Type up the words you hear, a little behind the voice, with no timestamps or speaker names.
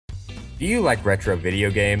Do you like retro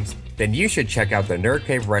video games? Then you should check out the Nerd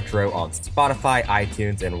Cave Retro on Spotify,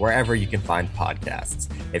 iTunes, and wherever you can find podcasts.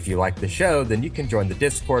 If you like the show, then you can join the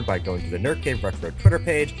Discord by going to the Nerd Cave Retro Twitter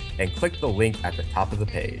page and click the link at the top of the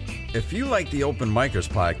page. If you like the Open Micers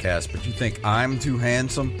podcast, but you think I'm too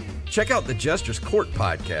handsome, check out the Jester's Court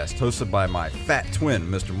podcast, hosted by my fat twin,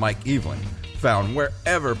 Mr. Mike Evelyn, found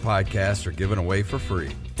wherever podcasts are given away for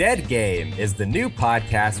free. Dead Game is the new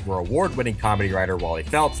podcast where award-winning comedy writer Wally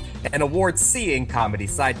Phelps and award-seeing comedy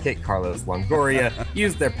sidekick Carlos Longoria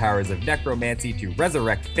use their powers of necromancy to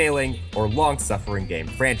resurrect failing or long-suffering game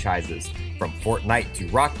franchises. From Fortnite to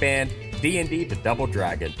Rock Band, D&D to Double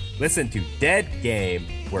Dragon, listen to Dead Game,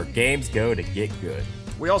 where games go to get good.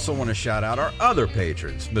 We also want to shout out our other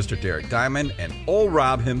patrons, Mr. Derek Diamond and old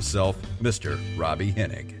Rob himself, Mr. Robbie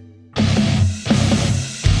Hennig.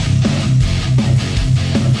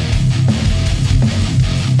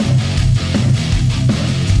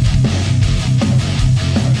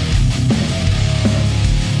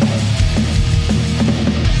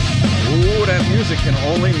 Music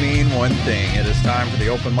can only mean one thing. It is time for the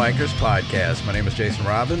Open Micers podcast. My name is Jason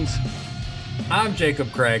Robbins. I'm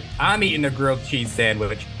Jacob Craig. I'm eating a grilled cheese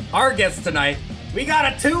sandwich. Our guest tonight, we got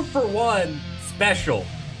a 2-for-1 special.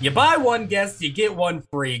 You buy one guest, you get one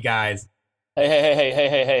free, guys.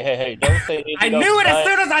 Hey. Don't say anything. I knew it as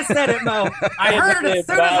soon as I said it, Mo. I heard it as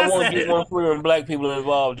soon as I said it. One free when black people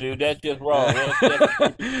involved, dude. That's just wrong.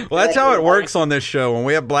 Well, that's how it works on this show. When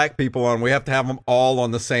we have black people on, we have to have them all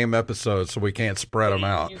on the same episode so we can't spread them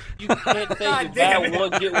out. You can't say you buy one,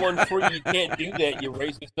 get one free. You can't do that, you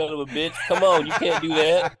racist son of a bitch. Come on, you can't do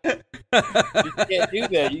that. You can't do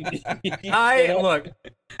that. Look,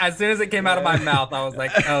 as soon as it came out of my mouth, I was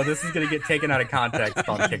like, oh, this is going to get taken out of context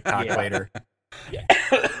on TikTok later. Yeah.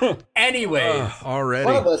 Anyways, already.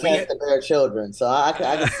 One of us has to bear children, so I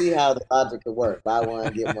can see how the logic could work. Buy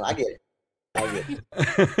one, get one. I get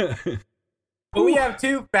it. But we have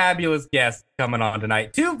two fabulous guests coming on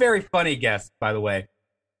tonight. Two very funny guests, by the way.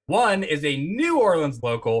 One is a New Orleans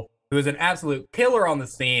local who is an absolute killer on the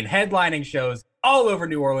scene, headlining shows all over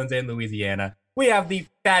New Orleans and Louisiana. We have the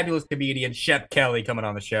fabulous comedian Shep Kelly coming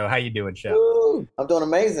on the show. How you doing, Shep? Woo, I'm doing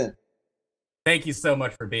amazing. Thank you so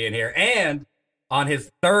much for being here. And on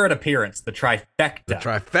his third appearance, the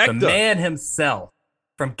trifecta. The man himself.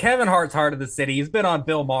 From Kevin Hart's Heart of the City, he's been on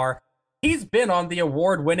Bill Maher. He's been on the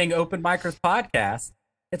award-winning Open Micers podcast.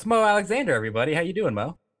 It's Mo Alexander, everybody. How you doing,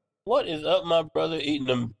 Mo? What is up, my brother? Eating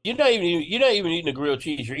them? You're not even eating a grilled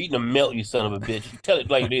cheese. You're eating a melt, you son of a bitch. You tell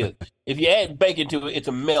it like it is. If you add bacon to it, it's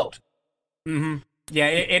a melt. Mm-hmm. Yeah,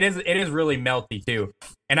 it is really melty too.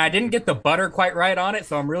 And I didn't get the butter quite right on it,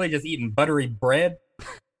 so I'm really just eating buttery bread.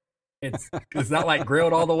 It's not like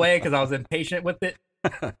grilled all the way because I was impatient with it.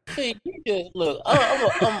 Hey, you just look.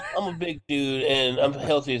 I'm a big dude and I'm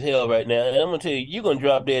healthy as hell right now. And I'm gonna tell you, you're gonna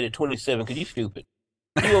drop dead at 27 because you're stupid.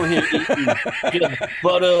 You over here eating just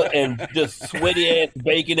butter and just sweaty ass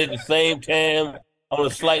bacon at the same time on a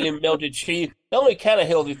slightly melted cheese. The only kind of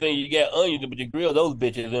healthy thing you got onions, but you grill those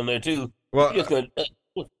bitches in there too. Well,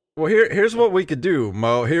 here's what we could do,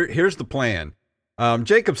 Mo. Here's the plan.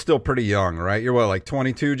 Jacob's still pretty young, right? You're what, like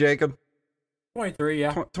 22, Jacob? 23,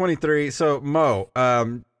 yeah. 23. So, Mo,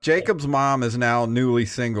 Jacob's mom is now newly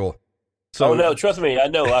single. So, oh, no, trust me. I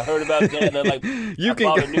know. I heard about that. And I'm like,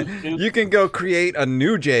 you can go create a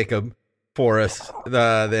new Jacob for us.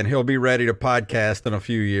 Then he'll be ready to podcast in a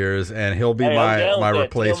few years, and he'll be my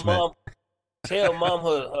replacement. Tell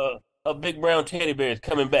mom her big brown teddy bear is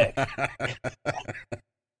coming back.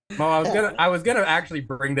 Mo, I was gonna actually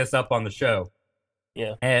bring this up on the show.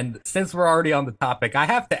 Yeah. And since we're already on the topic, I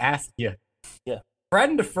have to ask you. Yeah.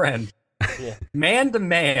 Friend to friend. Yeah. Man to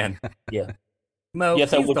man. Yeah. Mo,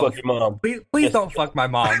 yes, I would fuck your mom. Please don't fuck my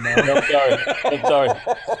mom, man. No, I'm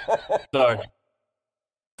sorry.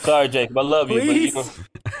 Sorry, Jacob. I love you, but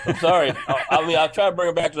I'm sorry. I mean, I'll try to bring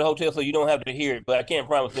her back to the hotel so you don't have to hear it, but I can't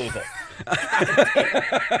promise anything.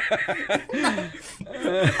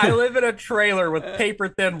 I live in a trailer with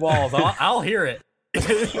paper-thin walls. I'll hear it.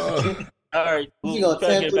 All right. You gonna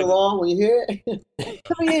tap through the wall when you hear it?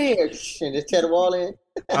 Come here and just tear the wall in.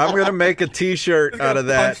 I'm gonna make a T-shirt out of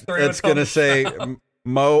that. It's gonna say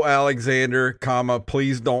Mo Alexander,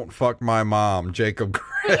 please don't fuck my mom, Jacob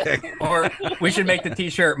Craig. Or we should make the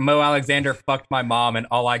T-shirt Mo Alexander fucked my mom and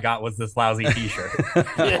all I got was this lousy T-shirt.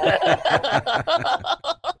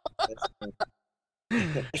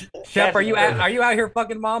 Shep, are you out here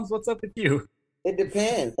fucking moms? What's up with you? It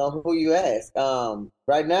depends on who you ask.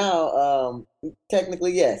 Right now,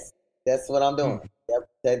 technically, yes. That's what I'm doing. Yep,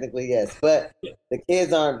 technically, yes. But the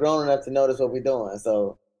kids aren't grown enough to notice what we're doing.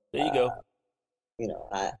 So there you go.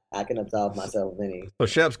 I can absolve myself of any. So,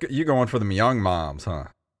 Shep's, you going for them young moms, huh?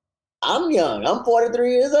 I'm young. I'm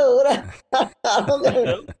 43 years old. I don't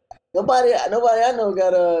know. Nobody I know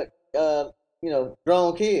got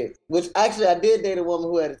grown kids. Which actually, I did date a woman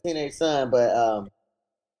who had a teenage son, but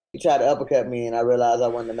he tried to uppercut me, and I realized I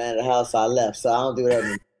wasn't the man of the house, so I left. So I don't do that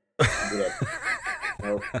anymore. I don't do that.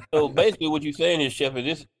 Nope. So basically, what you're saying is, Shep,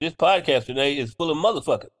 is this podcast today is full of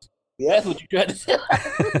motherfuckers. Yep. That's what you tried to say.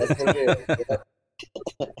 That's what it is.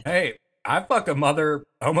 Yep. Hey, I fuck a mother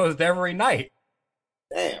almost every night.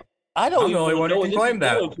 Damn. I don't I'm even the only wanna one know who what can this claim is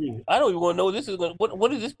that. going to. I don't even want to know what this is going.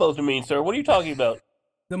 What is this supposed to mean, sir? What are you talking about?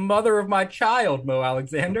 The mother of my child, Mo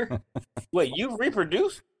Alexander. Wait, you've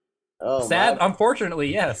reproduced? Oh,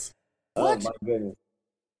 Unfortunately, yes. Oh What? my goodness.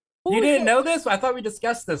 Who You is didn't that? know this? I thought we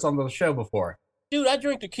discussed this on the show before. Dude, I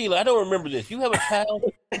drink tequila. I don't remember this. You have a child?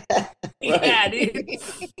 Yeah, dude.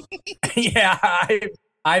 Yeah,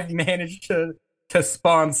 I've managed to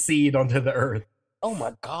spawn seed onto the earth. Oh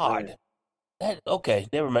my God. Okay,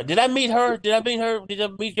 never mind. Did I meet her? Did I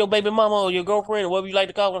meet your baby mama or your girlfriend or whatever you like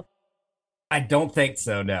to call her? I don't think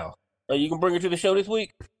so, no. You can bring her to the show this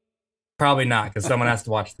week? Probably not, because someone has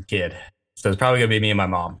to watch the kid. So it's probably gonna be me and my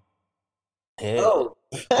mom. Hell.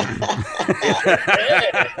 Oh.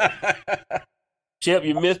 Shep,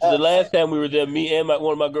 you missed it. The last time we were there, me and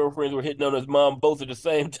one of my girlfriends were hitting on his mom both at the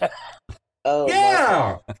same time. Oh,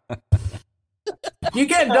 Yeah. You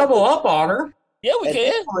get double up on her. Yeah, we At can.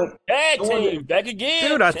 this point, Tag I wonder- team, back again.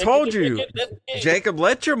 Dude, I Take told it, you. take it, let's get it. Jacob,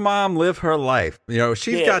 let your mom live her life. You know,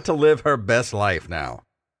 she's Yeah. got to live her best life now.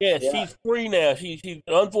 Yeah, Yeah. she's free now.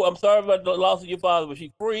 I'm sorry about the loss of your father, but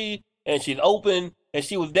she's free and she's open and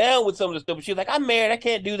she was down with some of the stuff. But she was like, I'm married. I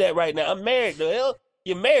can't do that right now. I'm married. The hell,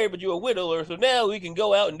 you're married, but you're a widower. So now we can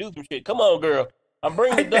go out and do some shit. Come on, girl. I'm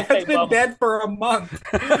bringing My the duct dad's tape been off. dead for a month.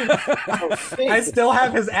 I still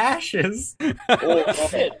have his ashes. Oh,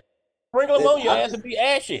 Shit. Sprinkle them on your ass and be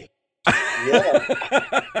ashy. yeah.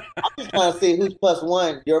 I'm just trying to see who's plus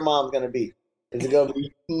one your mom's gonna be. Is it gonna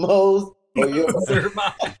be Mo's or yours?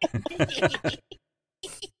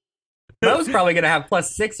 Mo's probably gonna have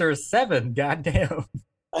plus 6 or 7. Goddamn.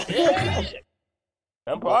 Yeah.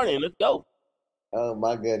 I'm partying. Let's go. Oh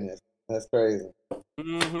my goodness, that's crazy.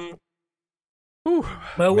 Mm-hmm. Whew,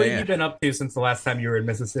 Mo, what have man. you been up to since the last time you were in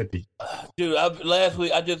Mississippi? Dude, last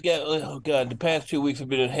week I just got, oh God, the past 2 weeks have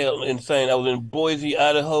been hell insane. I was in Boise,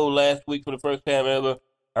 Idaho last week for the first time ever.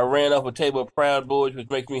 I ran off a table of Proud Boys, which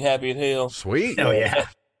makes me happy as hell. Sweet. Oh yeah.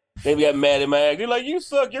 They got mad at my act. They're like, you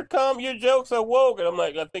suck, you're calm, your jokes are woke. And I'm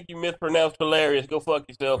like, I think you mispronounced hilarious. Go fuck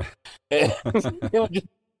yourself. And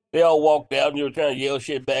they all walked out and they were trying to yell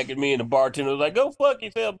shit back at me. And the bartender was like, go fuck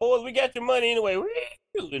yourself, boys. We got your money anyway.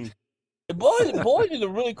 And the Boise is a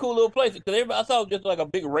really cool little place. Because I thought it was just like a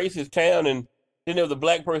big racist town. And then there was a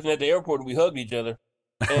black person at the airport and we hugged each other.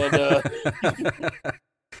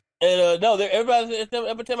 And no, everybody.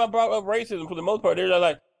 Every time I brought up racism, for the most part, they're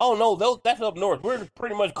like, "Oh no, that's up north. We're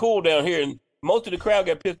pretty much cool down here." And most of the crowd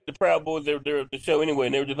got pissed at the Proud Boys. They're at the show anyway,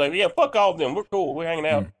 and they were just like, "Yeah, fuck all of them. We're cool. We're hanging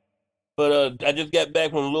out." But I just got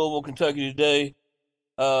back from Louisville, Kentucky today.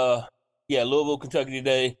 Louisville, Kentucky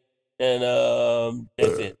today, and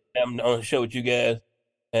that's it. I'm on the show with you guys,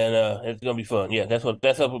 and it's gonna be fun. Yeah, that's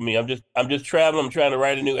up with me. I'm just traveling. I'm trying to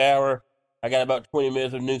write a new hour. I got about 20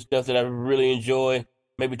 minutes of new stuff that I really enjoy.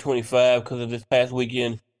 Maybe 25 because of this past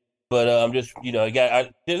weekend. But I'm just,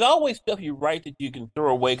 there's always stuff you write that you can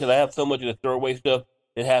throw away because I have so much of the throwaway stuff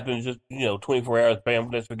that happens just, 24 hours,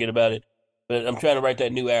 bam, let's forget about it. But I'm trying to write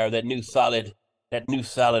that new hour, that new solid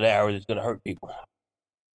hour that's going to hurt people.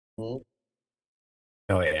 Mhm.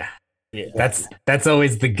 Oh yeah. Yeah. That's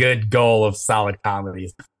always the good goal of solid comedy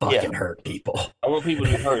is to fucking hurt people. I want people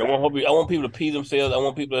to be hurt. I want people to pee themselves. I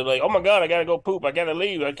want people to like, oh my God, I gotta go poop. I gotta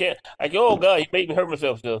leave. I can't. Oh God, he made me hurt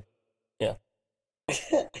myself. So, yeah.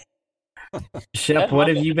 Shep, what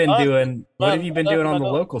have you been doing? What have you been doing on the my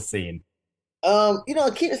local scene?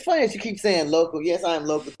 It's funny that you keep saying local. Yes, I am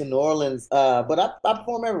local to New Orleans, but I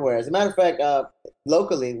perform everywhere. As a matter of fact,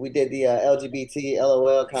 locally, we did the LGBT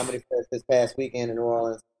LOL Comedy Fest this past weekend in New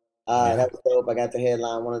Orleans. That was dope. I got to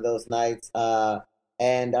headline one of those nights.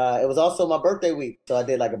 And it was also my birthday week. So I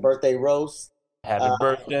did like a birthday roast. Happy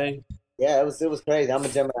birthday. Yeah, it was crazy. I'm a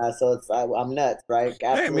Gemini, so I'm nuts, right?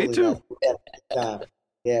 Absolutely Hey, me too. nuts. We had a good time.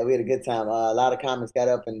 Yeah, we had a good time. A lot of comics got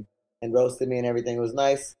up and roasted me and everything. It was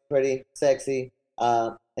nice, pretty, sexy.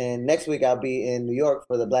 And next week I'll be in New York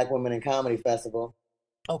for the Black Women in Comedy Festival.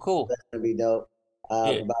 Oh, cool. That's gonna be dope.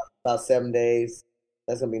 Yeah. About 7 days.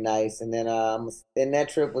 That's gonna be nice. And then I'm in that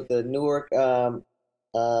trip with the Newark Film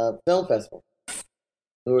Festival.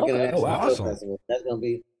 Newark Okay. International Oh, Film awesome. Festival. That's gonna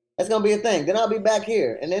be a thing. Then I'll be back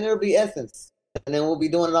here, and then it'll be Essence. and then we'll be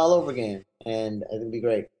doing it all over again, and it'll be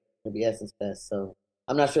great. It'll be Essence Fest. So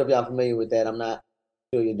I'm not sure if y'all familiar with that. I'm not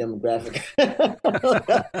sure your demographic.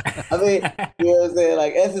 I mean, you know what I'm saying?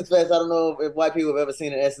 Like Essence Fest. I don't know if white people have ever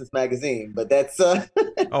seen an Essence magazine, but that's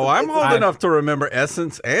Oh, I'm it's old enough to remember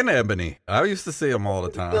Essence and Ebony. I used to see them all the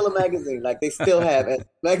time. still a magazine. Like they still have Essence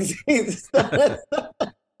magazines.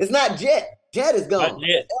 It's not Jet. Jet is gone.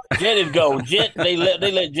 Jet is gone. Jet they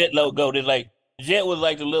let Jet Low go. They're like Jet was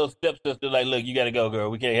like the little stepsister. Like, look, you got to go, girl.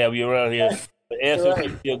 We can't have you around here. But Essence, Right.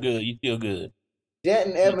 you still good. You still good. Jet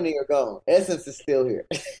and Ebony are gone. Essence is still here.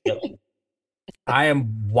 Yep. I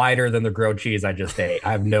am whiter than the grilled cheese I just ate.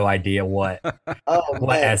 I have no idea what Oh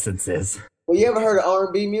man. Essence is. Well, you ever heard of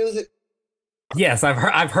R&B music? Yes, I've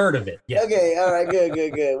heard of it. Yeah. Okay, all right,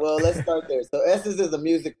 good. Well, let's start there. So Essence is a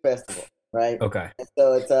music festival, right? Okay. And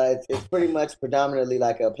so it's pretty much predominantly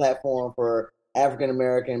like a platform for African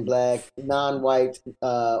American, Black, non-white,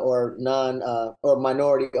 or or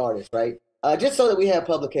minority artists, right? Just so that we have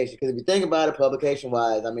publication. Because if you think about it,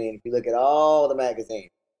 publication-wise, I mean, if you look at all the magazines,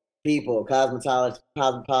 People,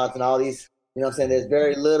 Cosmopolitan, all these, you know what I'm saying? There's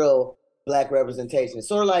very little Black representation. It's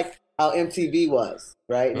sort of like how MTV was,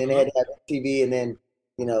 right? And then they had to have MTV and then,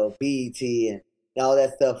 you know, BET and all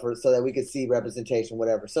that stuff so that we could see representation,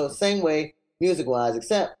 whatever. So same way, music-wise,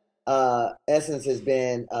 except Essence has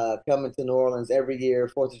been coming to New Orleans every year,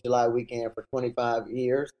 4th of July weekend for 25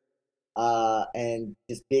 years. And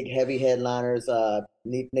just big, heavy headliners,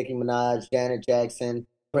 Nicki Minaj, Janet Jackson,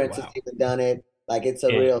 Prince has even done it. Like it's a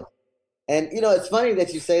real, and you know, it's funny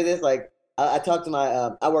that you say this. Like I talked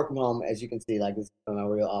to I work from home, as you can see, like this is my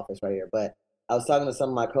real office right here. But I was talking to some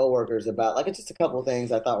of my coworkers about like just a couple of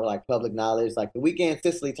things I thought were like public knowledge. Like the weekend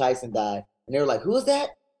Cicely Tyson died, and they were like, "Who is that?"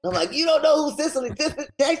 And I'm like, "You don't know who Cicely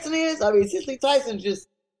Tyson is? I mean, Cicely Tyson's just,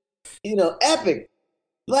 you know, epic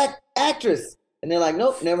Black actress." And they're like,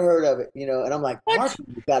 "Nope, never heard of it." You know, and I'm like, "Marshall,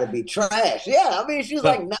 you got to be trash." Yeah, I mean, she was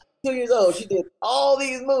like 92 years old. She did all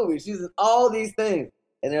these movies. She's in all these things.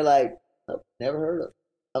 And they're like, "Nope, never heard of it."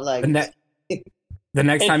 I'm like, the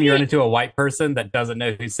next time you run into a white person that doesn't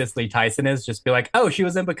know who Cicely Tyson is, just be like, "Oh, she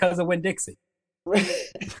was in Because of Winn-Dixie."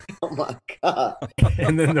 oh my God.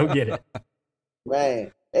 And then they'll get it.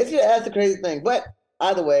 Man, that's the crazy thing. But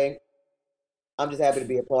either way, I'm just happy to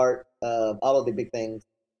be a part of all of the big things.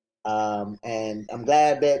 And I'm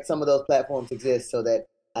glad that some of those platforms exist so that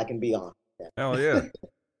I can be on. Yeah. Hell yeah.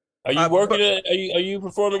 Are you working are you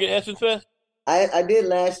performing at Essence Fest? I did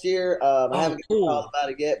last year. I haven't cool. called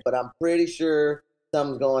about it yet, but I'm pretty sure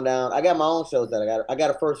something's going down. I got my own shows that I got. I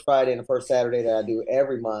got a first Friday and a first Saturday that I do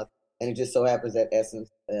every month, and it just so happens that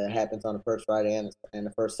Essence happens on the first Friday and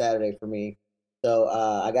the first Saturday for me. So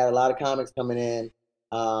I got a lot of comics coming in,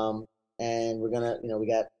 and we're gonna, you know, we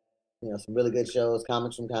got, you know, some really good shows,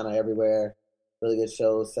 comics from kind of everywhere, really good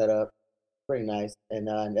shows set up, pretty nice. And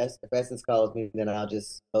if Essence calls me, then I'll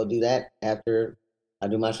just go do that after I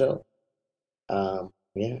do my show.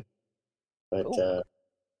 Yeah, but Cool. the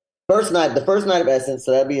first night of Essence,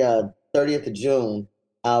 so that'll be 30th of June.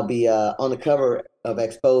 I'll be on the cover of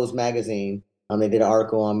Exposed magazine. They did an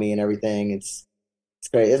article on me and everything. It's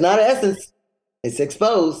great. It's not Essence, it's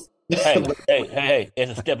Exposed. Hey!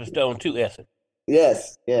 It's a stepping stone to Essence.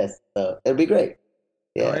 Yes. So it'll be great.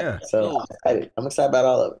 Yeah. Oh, yeah. So I'm excited about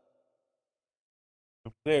all of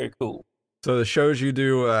it. Very cool. So the shows you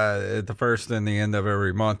do at the first and the end of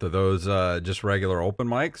every month, are those just regular open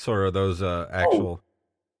mics, or are those actual?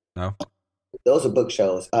 No, those are book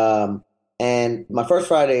shows. And my first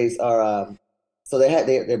Fridays are so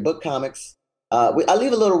they're book comics. I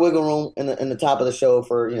leave a little wiggle room in the top of the show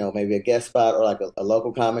for, you know, maybe a guest spot or like a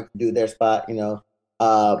local comic to do their spot, you know.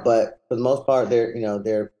 But for the most part,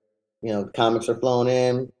 comics are flown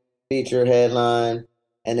in, feature, headline,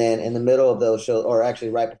 and then in the middle of those shows, or actually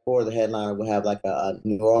right before the headliner, we'll have like a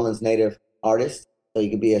New Orleans native artist. So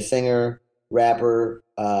you could be a singer, rapper,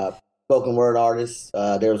 spoken word artist.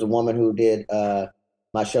 There was a woman who did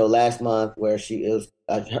my show last month where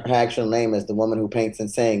her actual name is The Woman Who Paints and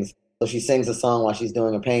Sings. So she sings a song while she's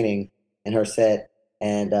doing a painting in her set.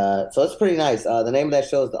 And so it's pretty nice. The name of that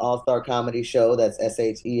show is the All-Star Comedy Show. That's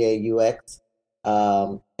SHEAUX.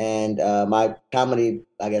 And my comedy,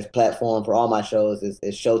 I guess, platform for all my shows is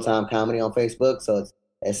Showtime Comedy on Facebook. So it's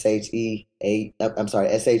SHEAUX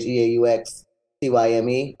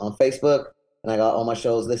CYME on Facebook. And I got all my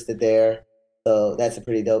shows listed there. So that's a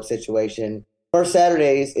pretty dope situation. First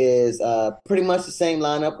Saturdays is pretty much the same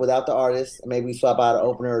lineup without the artist. Maybe we swap out an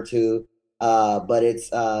opener or two. But it's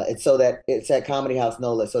so that it's at Comedy House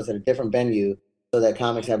NOLA, so it's at a different venue, so that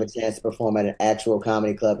comics have a chance to perform at an actual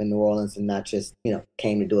comedy club in New Orleans and not just, you know,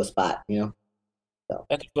 came to do a spot, you know. So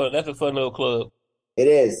That's a fun little club. it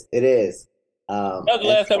is. That was the And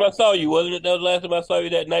last time I saw you, wasn't it? That was the last time I saw you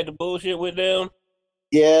that night the bullshit went down.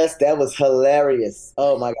 yes, that was hilarious.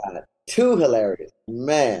 Oh my God. Too hilarious.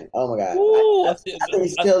 Man. Oh my God. Woo! I think you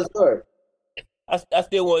should tell the story. I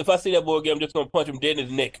still want. If I see that boy again, I'm just gonna punch him dead in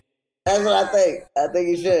his neck. That's what I think. I think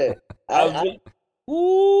you should. I was really,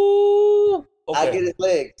 woo. I Okay. get his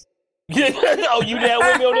legs. Oh, you down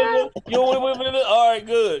with me on this one? You with me on this? All right,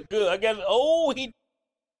 good, good. I guess. Oh, he.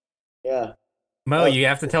 Yeah. Mo, Oh, you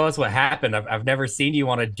have to tell us what happened. I've never seen you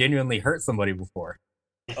want to genuinely hurt somebody before.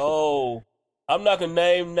 Oh, I'm not gonna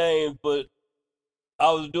name names, but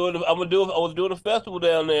I was doing. I was doing a festival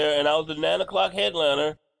down there, and I was the 9 o'clock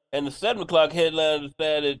headliner, and the 7 o'clock headliner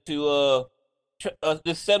decided to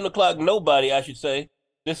this 7 o'clock nobody, I should say,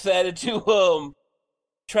 decided to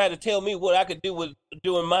try to tell me what I could do with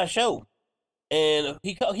doing my show. And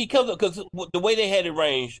he comes up because the way they had it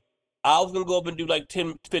arranged, I was gonna go up and do like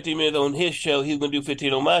 10, 15 minutes on his show. He was gonna do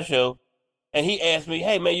 15 on my show. And he asked me,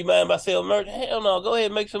 "Hey man, you mind if I sell merch?" Hell no, go ahead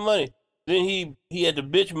and make some money. Then he had the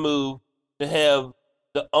bitch move to have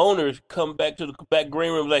the owners come back to the back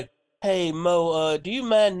green room like, "Hey Mo, do you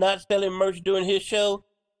mind not selling merch during his show?"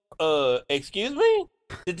 Excuse me?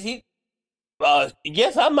 Did he?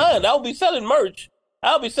 Yes, I mind. I'll be selling merch.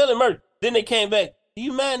 I'll be selling merch. Then they came back. Do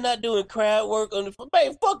you mind not doing crowd work on the?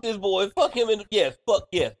 Man, fuck this boy. Fuck him. And yes, fuck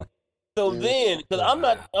yes. So mm, then, because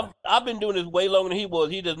I've been doing this way longer than he was.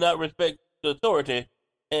 He does not respect the authority.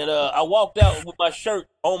 And I walked out with my shirt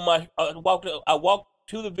on my. I walked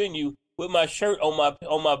to the venue with my shirt on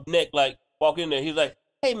my neck, like walk in there. He's like,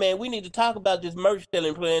 "Hey man, we need to talk about this merch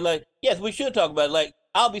selling plan." Like, yes, we should talk about it. Like,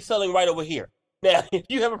 I'll be selling right over here. Now, if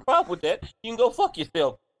you have a problem with that, you can go fuck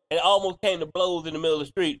yourself. And it almost came to blows in the middle of the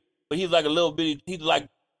street. But he's like a little bitty. He's like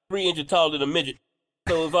 3 inches taller than a midget.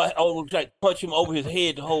 So if I almost like punch him over his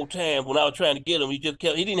head the whole time when I was trying to get him, he just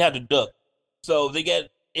kept. He didn't have to duck. So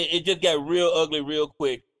it just got real ugly real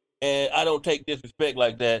quick. And I don't take disrespect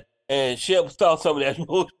like that. And Shep saw some of that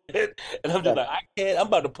bullshit, and I'm just like, I can't. I'm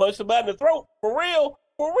about to punch somebody in the throat for real,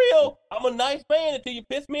 for real. I'm a nice man until you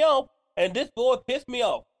piss me off, and this boy pissed me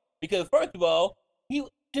off because first of all, dude,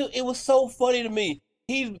 it was so funny to me.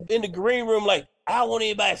 He's in the green room like, I don't want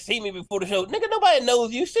anybody to see me before the show. Nigga, nobody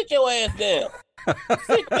knows you. Sit your ass down.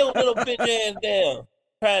 Sit your little bitch ass down.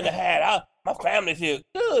 Trying to hide. My family's here.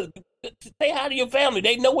 Good. Say hi to your family.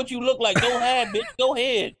 They know what you look like. Don't hide, bitch. Go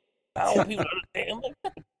ahead. I don't want people to understand. I'm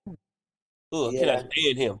like, can I yeah.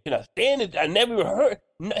 stand him? Can I stand it? I never even heard.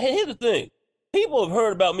 Here's the thing. People have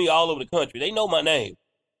heard about me all over the country. They know my name.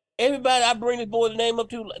 Everybody I bring this boy's name up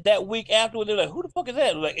to that week afterwards, they're like, "Who the fuck is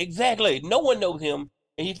that?" I'm like, exactly. No one knows him,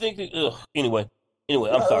 and he thinks, ugh. Anyway, I'm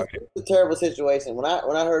No, sorry. it's a terrible situation. When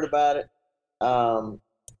I heard about it,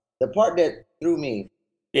 the part that threw me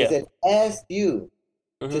is Yeah. that he asked you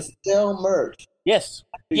to Hmm. sell merch Yes.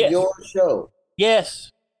 to Yes. your show,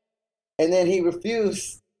 Yes. and then he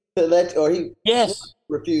refused to let, or he Yes.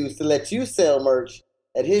 refused to let you sell merch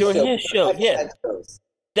at his During show, his show. Yes. back-to-back shows.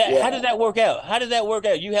 That. Yeah. How did that work out? How did that work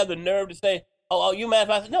out? You have the nerve to say, "Oh, you mind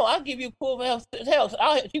if I?" No, I'll give you full house.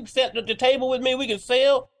 You set at the table with me. We can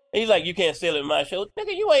sell. And he's like, "You can't sell it in my show,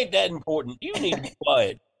 nigga. You ain't that important. You need to be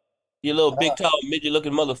quiet. You little big, tall, midget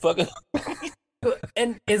looking motherfucker."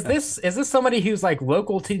 And is this somebody who's like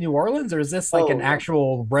local to New Orleans, or is this like an Oh,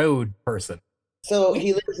 actual road person? so We.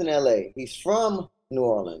 he lives in LA. He's from New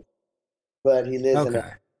Orleans, but he lives in LA, Okay.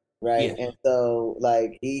 right? Yeah. And so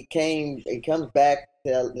like he comes back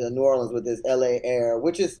to New Orleans with this LA air,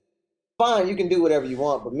 which is fine. You can do whatever you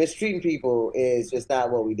want, but mistreating people is just not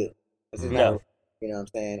what we do. This is not, No. you know what I'm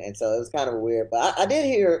saying? And so it was kind of weird. But I did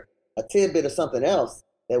hear a tidbit of something else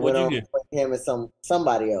that went What'd you on hear? with him and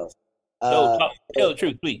somebody else. No. Uh, Tell the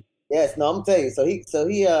truth, please. yes, no, I'm gonna tell you. So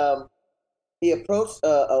he approached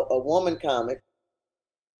a woman comic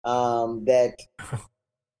that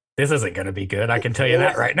This isn't going to be good. I can tell it you that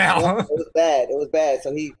was right no, now. it was bad. It was bad.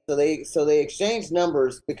 So they exchanged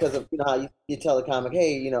numbers because of how you tell a comic,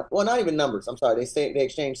 hey, well, not even numbers. I'm sorry. They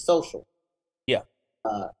exchanged social. Yeah.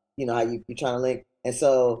 Uh, how you trying to link, and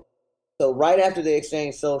so right after they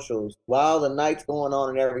exchange socials, while the night's going on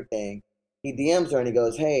and everything, he DMs her and he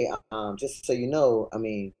goes, hey, just so you know, I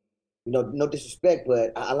mean, no disrespect,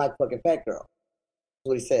 but I like fucking fat girl. That's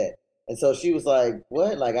what he said. And so she was like,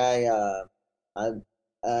 "What? Like I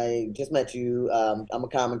just met you. I'm a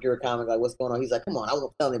comic. You're a comic. Like, what's going on?" He's like, "Come on, I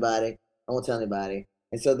won't tell anybody. I won't tell anybody."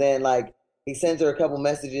 And so then, like, he sends her a couple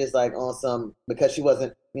messages, like on some because she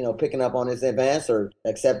wasn't, picking up on his advance or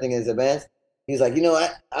accepting his advance. He's like,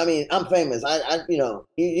 I mean, I'm famous.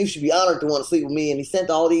 You should be honored to want to sleep with me. And he sent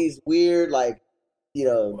all these weird, like,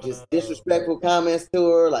 just disrespectful comments to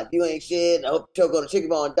her, like you ain't shit. I hope she'll go to chicken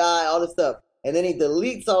ball and die. All this stuff. and then he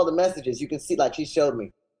deletes all the messages. You can see, like she showed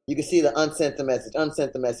me, you can see the unsent the message,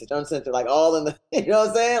 like all in the, you know what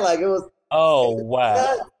I'm saying? Like Oh, wow.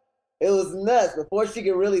 nuts. It was nuts before she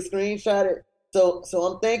could really screenshot it. So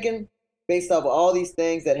I'm thinking, based off of all these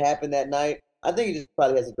things that happened that night, I think he just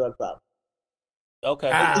probably has a drug problem. Okay.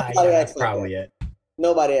 Nobody yeah, acts that's like probably that. it.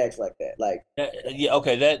 Nobody acts like that. Like, Yeah.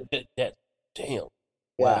 Okay. That. Damn. yeah,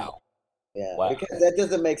 Wow. yeah, Wow. because that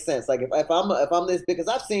doesn't make sense. Like, if I'm this, because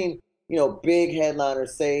I've seen, big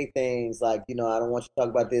headliners say things like, I don't want you to talk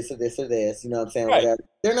about this or this or this. You know what I'm saying? Right. Whatever.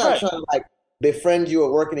 They're not Right. trying to like befriend you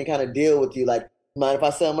or work any kind of deal with you. Like, mind if I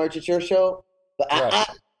sell merch at your show? But Right.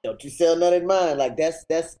 don't you sell none at mine? Like that's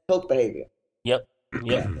coke behavior. Yep.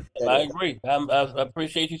 Yep. That I is. agree. I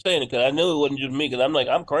appreciate you saying it because I knew it wasn't just me because I'm like,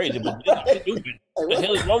 I'm crazy, but this is stupid. Like, The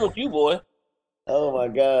hell is wrong with you, boy? Oh my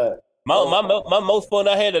god. My, Oh, my my most fun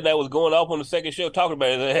I had that night was going off on the second show talking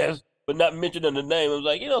about his ass, but not mentioning the name. I was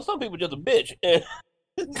like, some people just a bitch.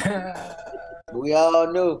 we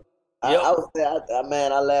all knew. Yep. I was there.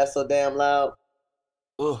 Man, I laughed so damn loud.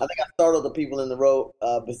 Ugh. I think I startled the people in the row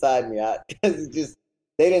beside me. Because it's just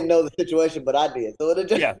they didn't know the situation, but I did. So it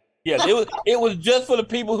just Yeah. It was just for the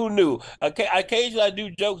people who knew. Occasionally I do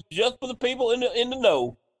jokes just for the people in the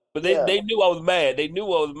know, but Yeah. they knew I was mad. They knew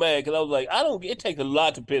I was mad because I was like, I don't. It takes a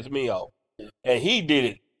lot to piss me off, and he did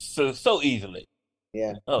it so easily.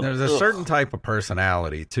 Yeah. Oh, There's a certain type of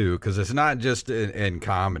personality too, because it's not just in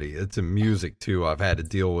comedy; it's in music too. I've had to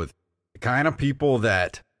deal with the kind of people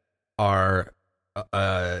that are,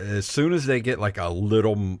 as soon as they get like a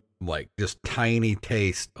little, like just tiny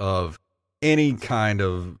taste of any kind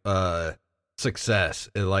of success,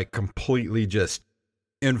 it like completely just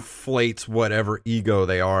inflates whatever ego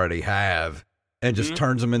they already have and just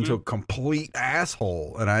turns them into a complete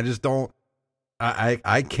asshole. And I just don't.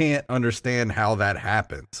 I can't understand how that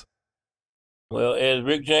happens. Well, as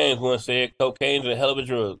Rick James once said, cocaine's a hell of a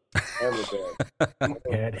drug. Yeah,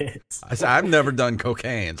 it is. I've never done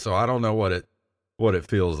cocaine, so I don't know what it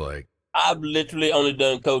feels like. I've literally only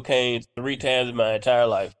done cocaine 3 times in my entire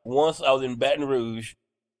life. Once I was in Baton Rouge.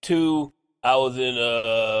 2, I was in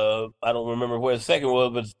I don't remember where the second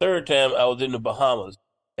was, but the third time I was in the Bahamas.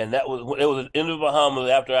 And it was in the Bahamas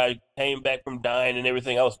after I came back from dying and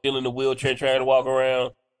everything. I was still in the wheelchair trying to walk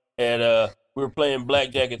around. And we were playing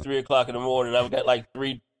blackjack at 3 o'clock in the morning. I've got like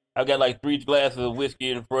three glasses of whiskey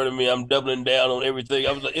in front of me. I'm doubling down on everything. It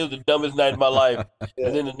was the dumbest night of my life.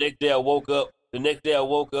 And then the next day I woke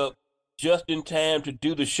up just in time to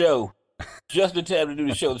do the show. The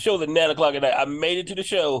show was at 9 o'clock at night. I made it to the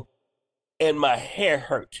show, and my hair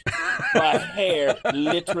hurt. My hair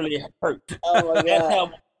literally hurt. Oh my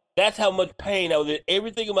god. That's how much pain I was in.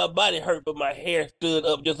 Everything in my body hurt, but my hair stood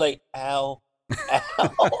up just like, ow,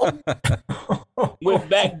 ow. Went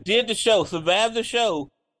back, did the show, survived the show,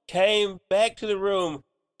 came back to the room,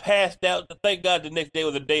 passed out. Thank God the next day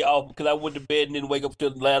was a day off because I went to bed and didn't wake up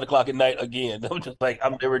till 9 o'clock at night again. I'm just like,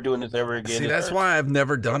 I'm never doing this ever again. See, that's why I've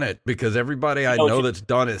never done it, because everybody I know that's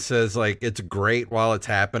done it says like it's great while it's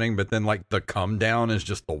happening, but then like the come down is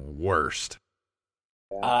just the worst.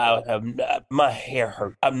 My hair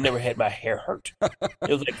hurt. I've never had my hair hurt. It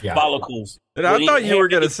was like follicles. And I thought you were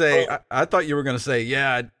gonna say,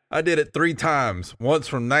 yeah, I did it 3 times. Once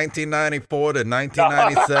from 1994 to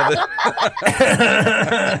 1997.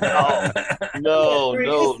 No.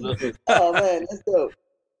 Oh man, that's dope.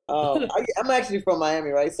 I'm actually from Miami,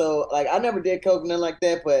 right? So like, I never did coke, nothing like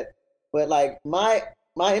that. But like my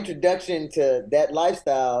introduction to that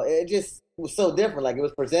lifestyle, it just was so different. Like, it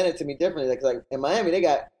was presented to me differently. Like in Miami, they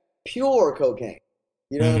got pure cocaine.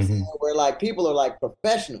 You know what I'm saying? Where like people are like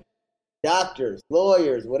professional, doctors,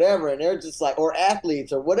 lawyers, whatever, and they're just like, or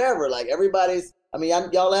athletes or whatever. Like everybody's. I mean,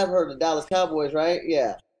 y'all have heard the Dallas Cowboys, right?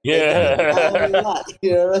 Yeah. Yeah.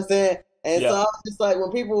 You know what I'm saying? And so I was just like,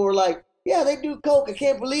 when people were like, yeah, they do coke, I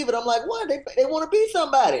can't believe it. I'm like, what? They want to be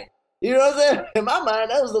somebody. You know what I'm saying? In my mind,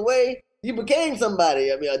 that was the way you became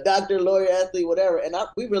somebody. I mean, a doctor, lawyer, athlete, whatever. And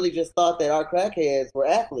we really just thought that our crackheads were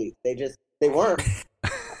athletes. They weren't.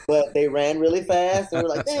 But they ran really fast, and we're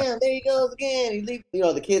like, damn, there he goes again.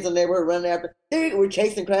 The kids in the neighborhood running after. We're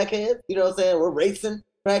chasing crackheads. You know what I'm saying? We're racing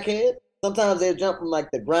crackheads. Sometimes they jump from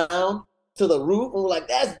like the ground to the roof, and we're like,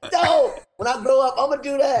 that's dope. When I grow up, I'm gonna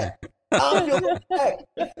do that. I'm doing that.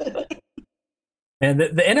 And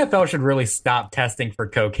the NFL should really stop testing for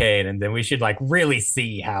cocaine, and then we should like really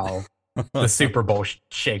see how the Super Bowl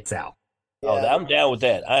shakes out. Oh, I'm down with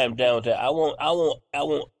that. I am down with that. I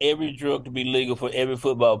want every drug to be legal for every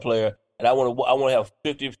football player, and I want to have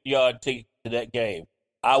 50-yard tickets to that game.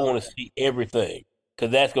 I want to see everything,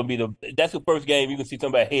 because that's the first game you can see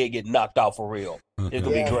somebody's head get knocked off for real. It's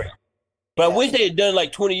gonna be great. But I Yeah. wish they had done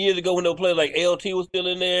like 20 years ago when they played like LT was still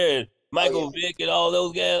in there and Oh, Michael Vick and all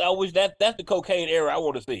those guys. I wish that's the cocaine era I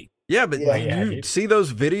want to see. Yeah, but Yeah. did Yeah, you dude. see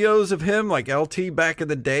those videos of him, like LT back in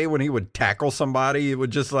the day when he would tackle somebody? It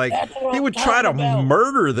would just like, That's what he I'm would try talking to about.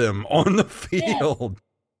 murder them on the Yeah, field.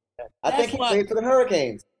 I think that's he what. played for the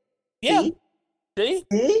Hurricanes. Yeah, See? see.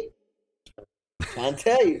 See? Trying to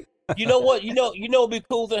tell you. You know what? It'd be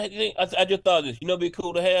cool to. I just thought of this. You know, it'd be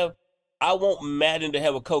cool to have. I want Madden to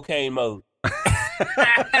have a cocaine mode.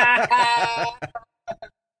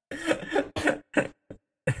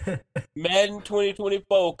 Madden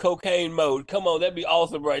 2024 cocaine mode. Come on, that'd be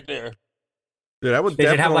awesome right there. Dude, I would They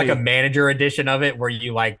should have like a definitely. manager edition of it where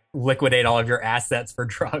you like liquidate all of your assets for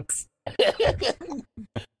drugs.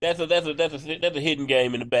 That's a hidden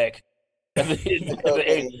game in the back. That's a hidden,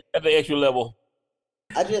 Okay. that's an extra level.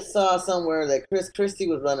 I just saw somewhere that Chris Christie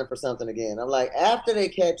was running for something again. I'm like, after they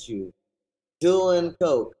catch you doing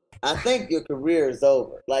coke, I think your career is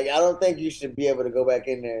over. Like, I don't think you should be able to go back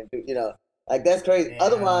in there and do, like that's crazy. Yeah.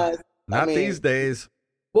 Otherwise, Not these days.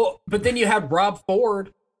 Well, but then you had Rob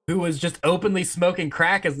Ford, who was just openly smoking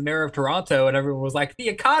crack as the mayor of Toronto, and everyone was like, the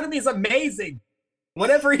economy's amazing.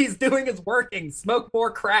 Whatever he's doing is working. Smoke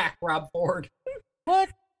more crack, Rob Ford. What?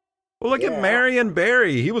 Well, look at Marion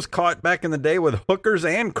Barry. He was caught back in the day with hookers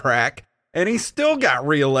and crack, and he still got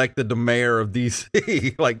reelected to mayor of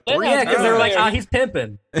D.C. like That's 3 how Yeah, because they were like, times. he's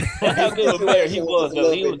pimping. That's how good of a mayor he Situation was, was a though.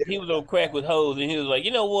 little He bit was different. on crack with hoes, and he was like, you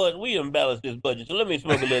know what? We imbalanced this budget, so let me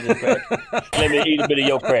smoke a little crack. Let me eat a bit of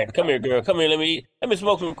your crack. Come here, girl. Come here. Let me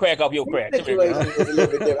smoke some crack off your crack. His Come here, situation girl. was a little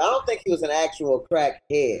bit different. I don't think he was an actual crack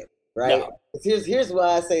head, right? No. Here's why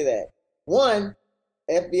I say that. One,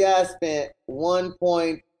 FBI spent 1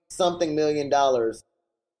 point something million dollars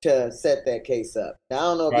to set that case up. Now I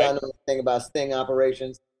don't know if y'all Right. know anything about sting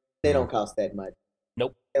operations. They don't cost that much.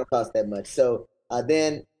 Nope. They don't cost that much. So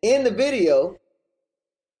then in the video,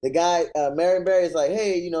 the guy, Marion Barry, is like,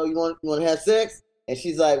 "Hey, you want to have sex?" And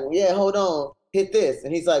she's like, well, "Yeah, hold on, hit this."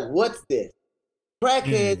 And he's like, "What's this?"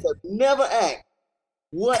 Crackheads have never asked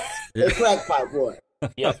what a crack pipe was.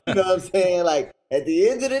 Yep. You know what I'm saying? Like at the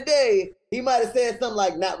end of the day, he might have said something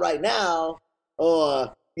like "not right now"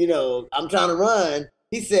 or "I'm trying to run."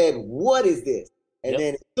 He said, "What is this?" And Yep.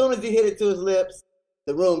 then as soon as he hit it to his lips,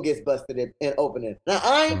 the room gets busted and opened. Now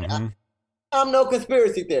I'm no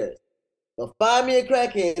conspiracy theorist, but find me a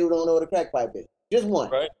crackhead who don't know what a crack pipe is. Just one.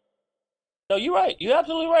 Right. No, you're right. You're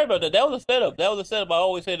absolutely right about that. That was a setup. That was a setup. I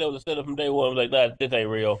always said that was a setup from day one. I was like, nah, this ain't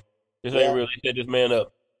real. This ain't Yeah. real. They set this man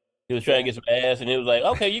up. He was trying to get some ass, and it was like,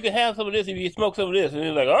 okay, you can have some of this if you smoke some of this. And he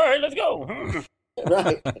was like, all right, let's go.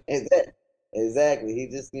 Right. Exactly. He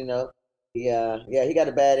just, he got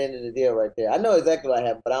a bad end of the deal right there. I know exactly what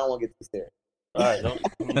happened, but I don't want to get too serious. All right. No.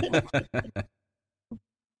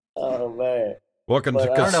 Oh man. Welcome But,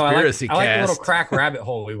 to I don't know. I Conspiracy like the Cast. little crack rabbit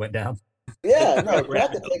hole we went down. Yeah, no,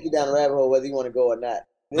 crack can take you down a rabbit hole whether you want to go or not.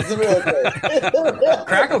 It's a real thing.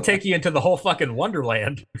 Crack will take you into the whole fucking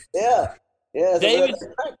wonderland. Yeah. Yeah. It's a real David-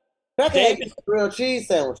 thing. Crack can make grilled cheese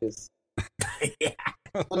sandwiches.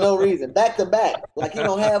 For no reason. Back to back. Like you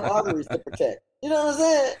don't have arteries to protect. You know what I'm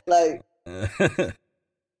saying? Like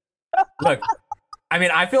Look, I mean,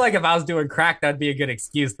 I feel like if I was doing crack, that'd be a good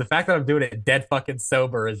excuse. The fact that I'm doing it dead fucking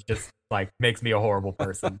sober is just like makes me a horrible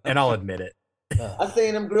person, and I'll admit it. I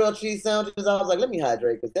seen them grilled cheese sandwiches. I was like, let me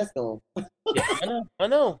hydrate because that's going. Yeah, I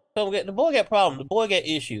know. The boy got problems. The boy got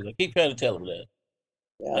issues. I keep trying to tell him that.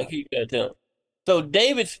 Yeah. I keep trying to tell him. So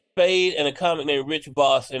David Spade and a comic named Rich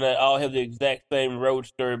Voss and I all have the exact same road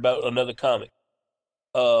story about another comic.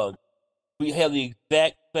 We have the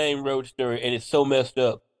exact same road story, and it's so messed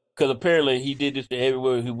up because apparently he did this to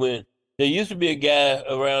everywhere he went. There used to be a guy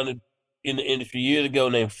around in the industry years ago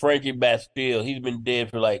named Frankie Bastille. He's been dead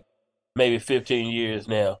for like maybe 15 years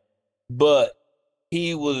now, but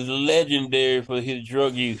he was legendary for his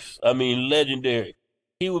drug use. I mean, legendary.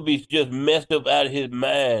 He would be just messed up out of his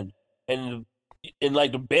mind, and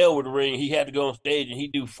like the bell would ring, he had to go on stage and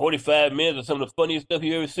he'd do 45 minutes of some of the funniest stuff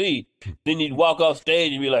you ever see. Then he'd walk off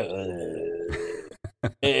stage and be like,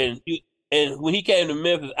 and when he came to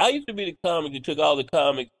Memphis, I used to be the comic that took all the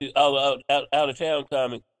comics, all the out of town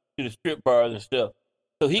comics to the strip bars and stuff.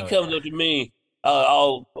 So he comes up to me,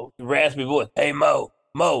 all raspy voice, "Hey Mo,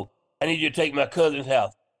 I need you to take my cousin's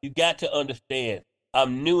house. You got to understand,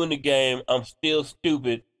 I'm new in the game. I'm still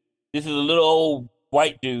stupid. This is a little old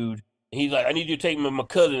white dude. He's like, I need you to take me to my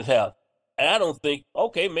cousin's house." And I don't think,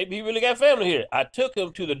 okay, maybe he really got family here. I took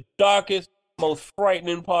him to the darkest, most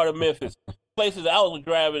frightening part of Memphis. Places I was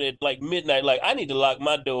driving at like midnight, like I need to lock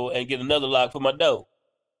my door and get another lock for my door.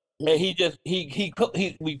 And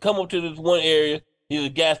we come up to this one area. He's a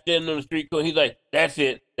guy standing on the street corner. He's like, "That's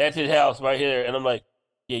it. That's his house right here." And I'm like,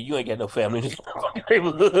 "Yeah, you ain't got no family in this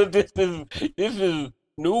neighborhood. This is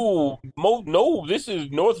no. This is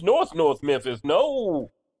North Memphis. No."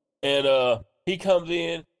 And he comes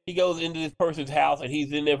in. He goes into this person's house, and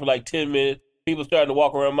he's in there for like 10 minutes. People starting to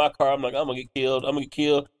walk around my car. I'm like, I'm gonna get killed. I'm gonna get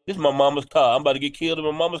killed. This is my mama's car. I'm about to get killed in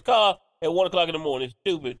my mama's car at 1 o'clock in the morning. It's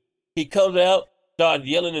stupid. He comes out, starts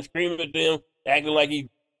yelling and screaming at them, acting like he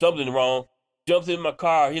something wrong. Jumps in my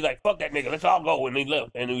car. He's like, "Fuck that nigga. Let's all go." And he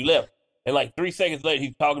left. And we left. And like 3 seconds later,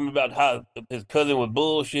 he's talking about how his cousin was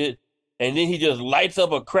bullshit. And then he just lights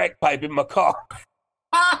up a crack pipe in my car.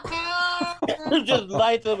 Just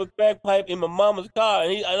lights up a crack pipe in my mama's car.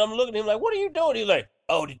 And I'm looking at him like, "What are you doing?" He's like,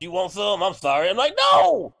 "Oh, did you want some? I'm sorry." I'm like,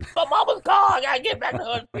 "No, my mama's car. I gotta get back to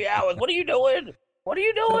her in 3 hours. What are you doing? What are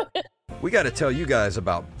you doing?" We got to tell you guys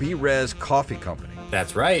about B-Res Coffee Company.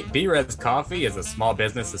 That's right. B-Res Coffee is a small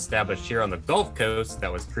business established here on the Gulf Coast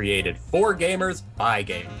that was created for gamers by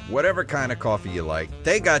gamers. Whatever kind of coffee you like,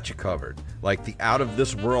 they got you covered. Like the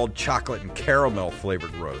out-of-this-world chocolate and caramel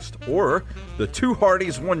flavored roast, or the 2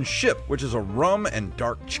 Hardies 1 Ship, which is a rum and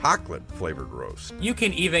dark chocolate flavored roast. You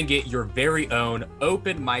can even get your very own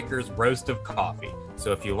Open Micers roast of coffee.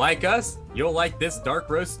 So if you like us, you'll like this dark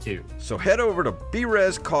roast too. So head over to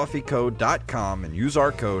brescoffeeco.com and use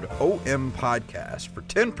our code OMPodcast for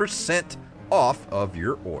 10% off of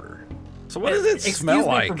your order. So what does it smell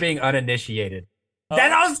like? Excuse me for being uninitiated.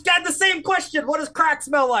 I was got the same question. What does crack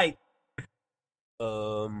smell like?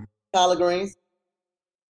 Collard greens.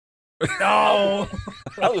 No.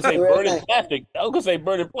 I was gonna say burning plastic. I was gonna say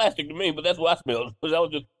burning plastic to me, but that's what I smelled. Because I was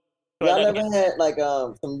just. Y'all ever had like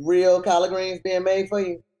some real collard greens being made for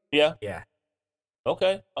you? Yeah. Yeah.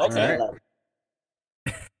 Okay. Right.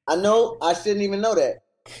 I know I shouldn't even know that,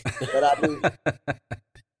 but I do.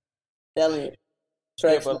 Telling you,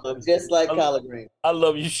 Trey, just like collard greens. I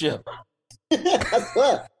love you, Shep. That's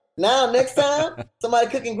what. Now, next time somebody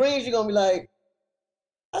cooking greens, you're gonna be like,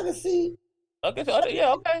 I can see. Okay.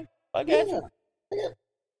 Yeah. Okay. I guess.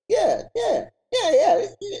 Yeah.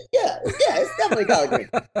 It's definitely collard greens.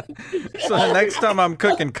 So the next time I'm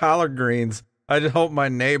cooking collard greens, I just hope my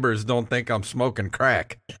neighbors don't think I'm smoking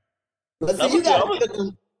crack. But see,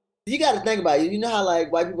 you gotta think about it. You know how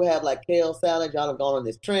like white people have like kale salad? Y'all have gone on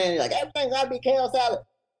this trend. You're like, everything's gotta be kale salad.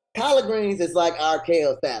 Collard greens is like our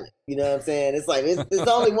kale salad. You know what I'm saying? It's like it's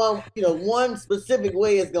only one specific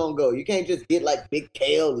way it's gonna go. You can't just get like big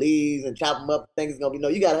kale leaves and chop them up and think it's gonna be. No,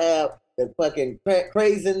 you gotta have the fucking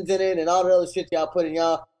craisins in it and all the other shit y'all put in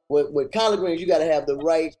y'all. With collard greens, you gotta have the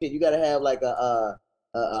right shit. You gotta have like a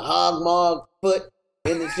hog maw foot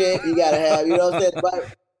in the shit. You gotta have, you know what I'm saying? Right?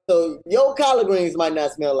 So your collard greens might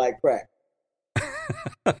not smell like crack.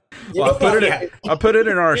 Well, I put it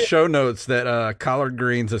in our show notes that collard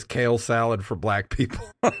greens is kale salad for black people.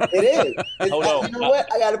 It is. You know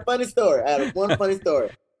what? I got a funny story. One funny story.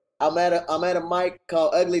 I'm at a mic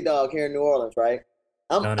called Ugly Dog here in New Orleans, right?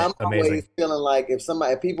 I'm always feeling like if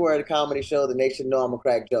people are at a comedy show, then they should know I'm a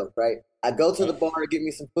crack joke, right? I go to the bar to get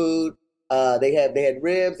me some food. They had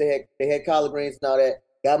ribs, they had collard greens and all that.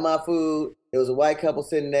 Got my food. There was a white couple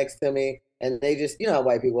sitting next to me, and they just, you know how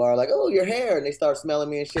white people are, like, "Oh, your hair," and they start smelling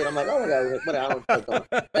me and shit. I'm like, "Oh my god, what? I don't know."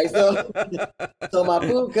 Like, so my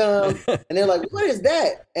food comes, and they're like, "What is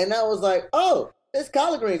that?" And I was like, "Oh, it's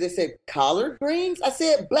collard greens." They said, "Collard greens?" I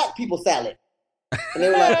said, "Black people salad." And they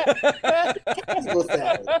were like, "People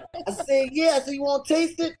salad." I said, "Yeah." So you want to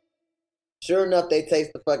taste it? Sure enough, they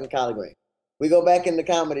taste the fucking collard green. We go back in the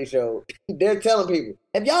comedy show. They're telling people,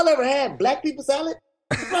 "Have y'all ever had black people salad?"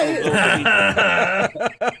 Right here.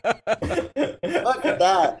 Fucking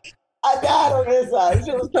died. I died on this side. This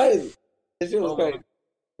shit was crazy. Crazy.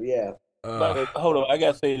 Yeah. Hold on, I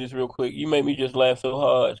gotta say this real quick. You made me just laugh so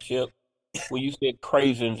hard, Shep. When you said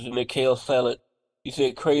craisins in the kale salad, you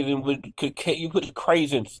said craisin with you put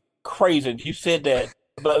craisins. You said that,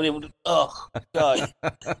 but it was god.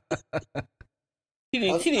 She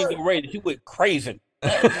didn't even rate it. She went craisin.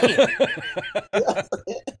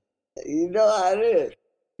 You know how it is.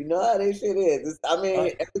 You know how this shit is.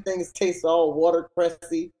 Everything tastes all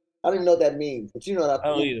watercressy. I don't even know what that means, but you know what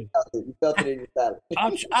I mean. You felt it in your salad.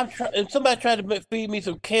 And somebody tried to feed me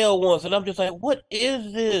some kale once, and I'm just like, what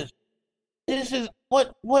is this? This is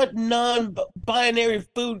what non-binary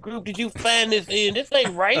food group did you find this in? This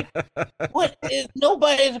ain't right.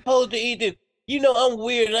 Nobody's supposed to eat this. You know I'm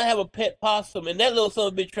weird, and I have a pet possum, and that little son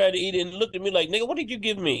of a bitch tried to eat it and looked at me like, "Nigga, what did you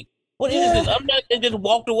give me? What is this?" I'm not, and just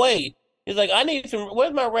walked away. It's like, I need some.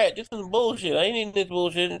 Where's my rat? This is some bullshit. I ain't eating this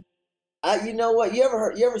bullshit. You know what? You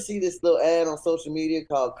ever see this little ad on social media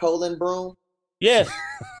called Colon Broom? Yes.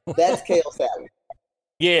 That's kale salad.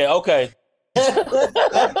 Yeah. Okay.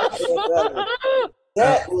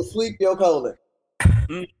 That will sweep your colon.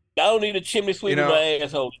 I don't need a chimney sweeping my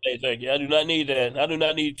asshole today, thank you. I do not need that. I do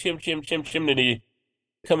not need chimney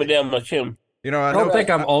coming down my chim. I don't think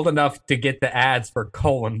I'm old enough to get the ads for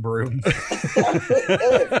colon brooms. I'm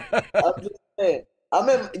just saying. I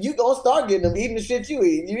remember you gonna start getting them eating the shit you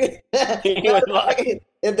eat.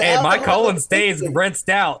 Hey, my colon stays rinsed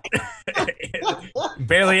out.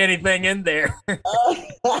 Barely anything in there.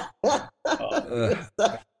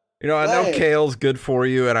 I know kale's good for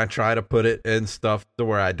you, and I try to put it in stuff to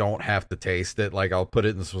where I don't have to taste it. Like I'll put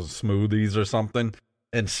it in some smoothies or something,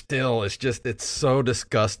 and still, it's so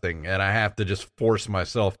disgusting, and I have to just force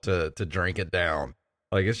myself to drink it down.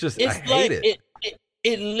 Like I hate it.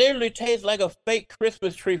 It literally tastes like a fake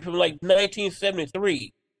Christmas tree from like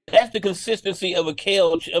 1973. That's the consistency of a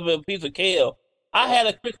piece of kale. I had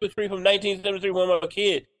a Christmas tree from 1973 when I was a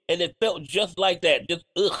kid, and it felt just like that. Just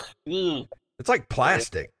ugh. It's like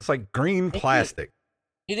plastic. It's like green plastic.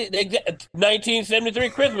 1973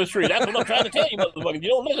 Christmas tree. That's what I'm trying to tell you, motherfucker. You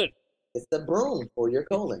don't listen. It's the broom for your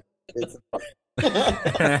colon.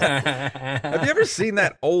 Have you ever seen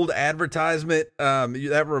that old advertisement?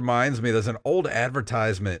 That reminds me, there's an old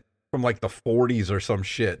advertisement from like the 40s or some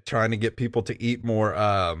shit trying to get people to eat more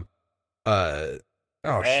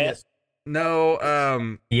shit.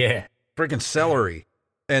 No, yeah. Freaking celery.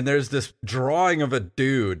 And there's this drawing of a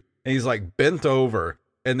dude and he's like bent over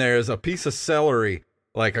and there's a piece of celery,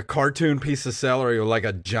 like a cartoon piece of celery with like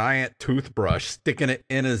a giant toothbrush sticking it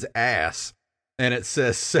in his ass. And it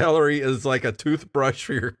says celery is like a toothbrush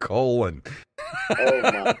for your colon. Oh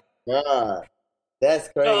my God. That's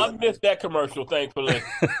crazy. No, I missed that commercial, thankfully.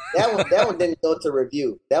 that one didn't go to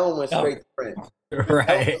review. That one went straight to print.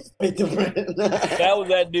 Right. That was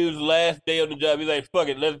that dude's last day on the job. He's like, fuck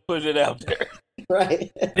it, let's push it out there.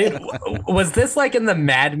 Right. Dude, was this like in the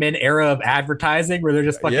Mad Men era of advertising where they're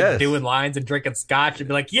just fucking doing lines and drinking scotch and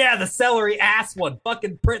be like, yeah, the celery ass one,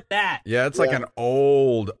 fucking print that. Yeah, it's like an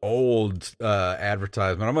old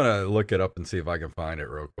advertisement. I'm going to look it up and see if I can find it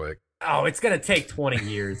real quick. Oh, it's going to take 20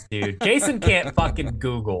 years, dude. Jason can't fucking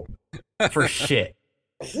Google for shit.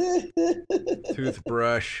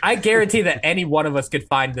 Toothbrush. I guarantee that any one of us could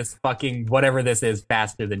find this fucking whatever this is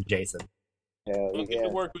faster than Jason. Hell yeah.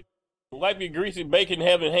 Wipe your greasy bacon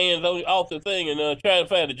having hands off the thing and try to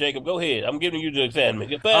find it, Jacob. Go ahead. I'm giving you the assignment.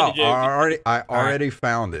 Find it, Jacob. I already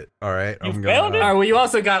found it. All right. You found it? All right, well, you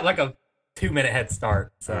also got like a 2-minute head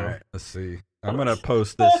start. So. All right, let's see. I'm going to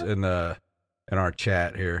post this in our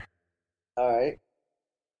chat here. All right.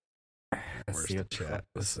 Where's the chat?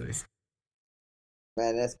 Let's see.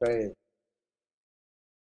 Man, that's crazy.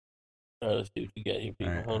 Let's see what you got here,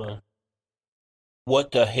 people. Right. Hold on.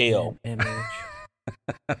 What the hell?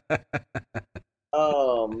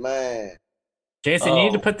 Oh, man. Jason, you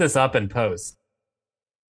need to put this up in post.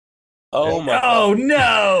 Oh, my God. Oh,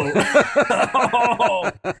 no.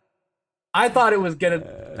 I thought it was going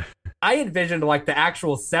to... I envisioned like the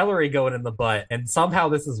actual celery going in the butt, and somehow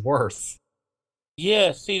this is worse.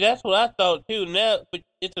 Yeah, see, that's what I thought, too. Now, but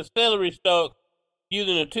it's a celery stalk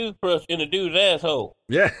using a toothbrush in a dude's asshole.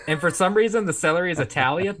 Yeah. And for some reason, the celery is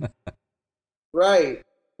Italian. Right.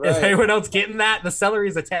 Is anyone else getting that? The celery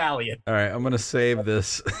is Italian. All right, I'm going to save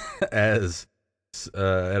this and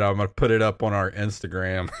I'm going to put it up on our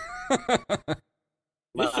Instagram.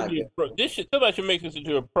 Somebody should make this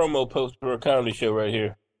into a promo post for a comedy show right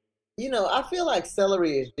here. You know, I feel like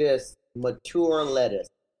celery is just mature lettuce.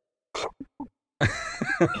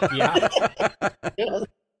 Yeah.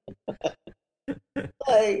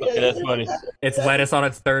 Okay, that's funny. It's lettuce on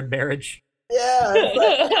its third marriage.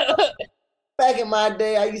 Yeah. Back in my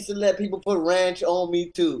day, I used to let people put ranch on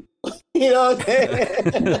me too. You know what I'm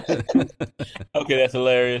saying? Okay, that's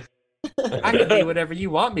hilarious. I can be whatever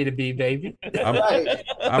you want me to be, baby.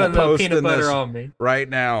 I'm posting peanut butter this on me right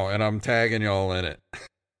now, and I'm tagging y'all in it.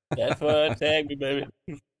 That's fine. Tag me, baby.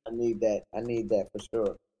 I need that for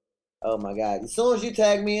sure. Oh my God! As soon as you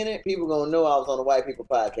tag me in it, people gonna know I was on the White People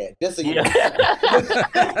Podcast. Just so you know.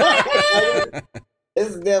 This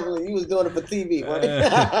is definitely, you was doing it for TV,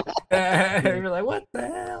 You're like, what the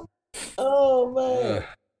hell? Oh man,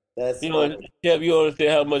 that's Jeff, you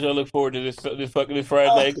understand how much I look forward to this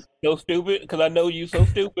Friday night. So stupid, because I know you so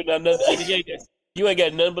stupid. You ain't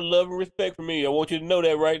got nothing but love and respect for me. I want you to know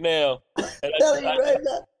that right now. I'm telling you right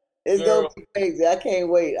now. It's gonna be crazy. I can't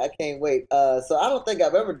wait. So I don't think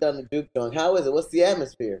I've ever done the Duke joint. How is it? What's the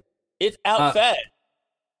atmosphere? It's outside.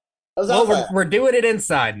 We're doing it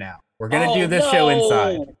inside now. We're gonna do this show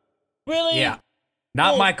inside. Really? Yeah.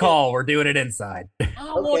 Not my call. We're doing it inside. I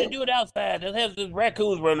don't want to do it outside. It has the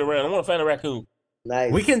raccoons running around. I want to find a raccoon.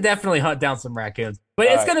 Nice. We can definitely hunt down some raccoons. But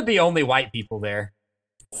All it's right. gonna be only white people there.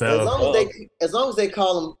 As So long as they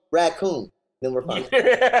call them raccoon, then we're fine.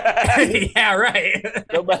 yeah, right.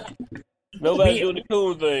 Nobody's We- doing the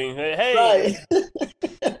cool thing. Hey,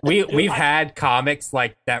 Right. We've had comics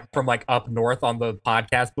like that from like up north on the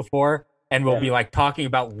podcast before, and we'll be like talking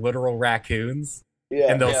about literal raccoons,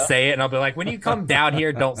 Yeah. and they'll Yeah. say it, and I'll be like, when you come down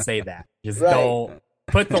here, don't say that. Just Right. don't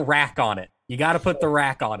put the rack on it. You got to put the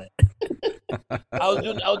rack on it. I was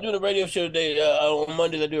doing a radio show today. On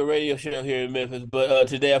Mondays, I do a radio show here in Memphis. But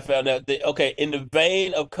today I found out that in the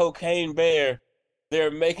vein of Cocaine Bear,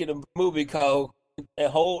 they're making a movie called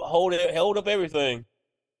Hold Up Everything.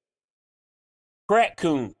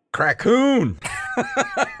 Raccoon. Crackoon.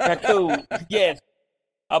 Raccoon. Yes,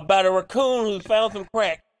 about a raccoon who found some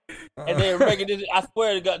crack, and they're making this. I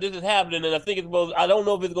swear to God, this is happening, and I think it's supposed. I don't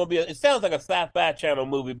know if it's going to be. It sounds like a Sci-Fi Channel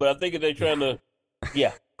movie, but I think they're trying to.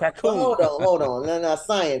 Yeah, raccoon. Well, hold on. No,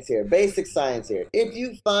 science here. Basic science here. If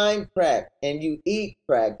you find crack and you eat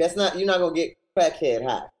crack, you're not gonna get crackhead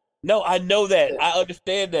high. No, I know that. I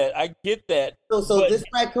understand that. I get that. So But- this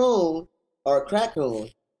raccoon or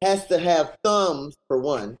crackoon has to have thumbs for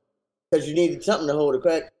one, because you need something to hold a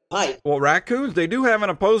crack pipe. Well, raccoons, they do have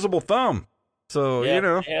an opposable thumb. So, Yeah, you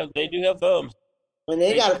know. they do have thumbs. And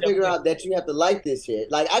they got to They- figure out that you have to light this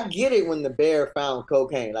shit. Like, I get it when the bear found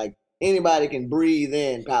cocaine. Like, anybody can breathe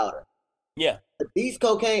in powder. Yeah. But these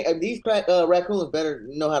raccoons better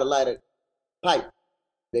know how to light a pipe.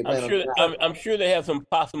 They plan I'm sure they have some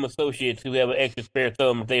possum associates who have an extra spare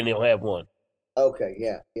thumb if they don't have one. Okay,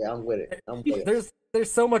 yeah, I'm with it. There's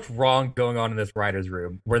so much wrong going on in this writer's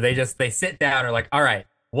room where they sit down and are like, all right,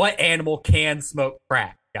 what animal can smoke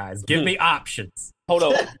crack, guys? Give me options. Hold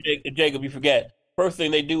on, Jacob, you forgot. First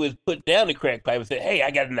thing they do is put down the crack pipe and say, "Hey,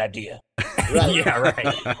 I got an idea." Right. Yeah,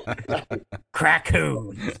 right.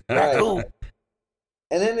 Crackoon. Right.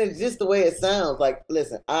 And then it's just the way it sounds. Like,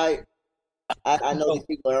 listen, I know these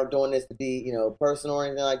people aren't doing this to be, personal or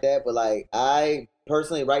anything like that, but like I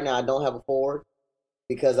personally right now I don't have a Ford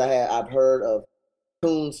because I've heard of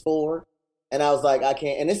Coons Ford, and I was like I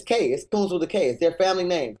can't. And it's Coons with a K. It's their family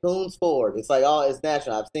name, Coons Ford. It's like it's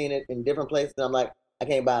national. I've seen it in different places. And I'm like I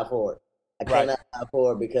can't buy a Ford. I cannot buy a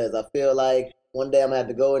Ford because I feel like one day I'm gonna have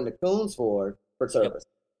to go into Coons Ford for service,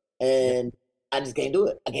 and I just can't do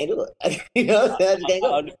it. I can't do it. I just can't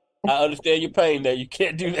do it. I understand your pain there. You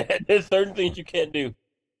can't do that. There's certain things you can't do.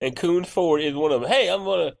 And Coons Ford is one of them. Hey,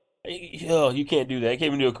 you can't do that. You can't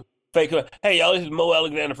even do a fake. Hey, y'all, this is Mo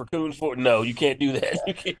Alexander for Coons Ford. No, you can't do that.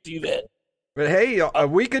 You can't do that. But hey,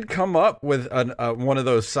 we could come up with one of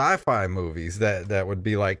those sci-fi movies that would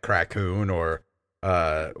be like Crackoon or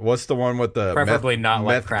what's the one with the Preferably not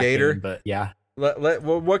like meth gator? Crackoon, but yeah.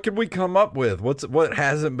 What could we come up with? What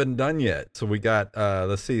hasn't been done yet? So we got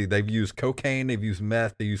let's see. They've used cocaine. They've used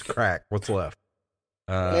meth. They used crack. What's left?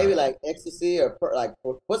 Maybe like ecstasy or like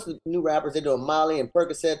what's the new rappers? They're doing Molly and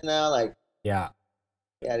Percocet now. Like Yeah.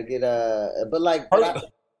 got to get but like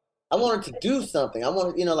I wanted to do something. I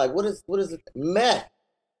wanted like what is it? Meth.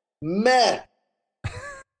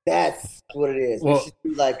 That's what it is. Well, we should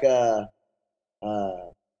do like a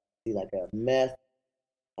meth.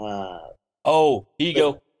 Oh, here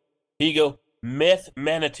you go. Meth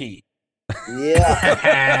manatee.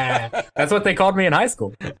 Yeah. That's what they called me in high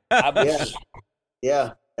school.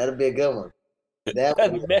 Yeah, that'd be a good one. That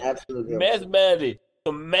would be an absolute good Meth manatee.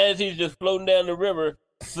 Some manatees just floating down the river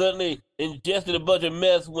suddenly ingested a bunch of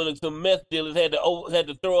meth when some meth dealers had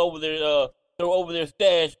to throw over their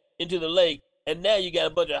stash into the lake, and now you got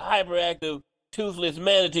a bunch of hyperactive, toothless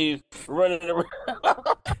manatees running around.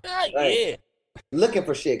 Right. Yeah, looking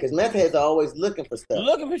for shit because meth heads are always looking for stuff.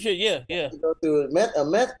 looking for shit. Yeah. You go through a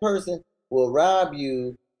meth person will rob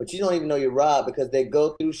you, but you don't even know you're robbed because they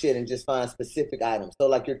go through shit and just find specific items. So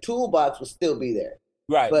like your toolbox will still be there,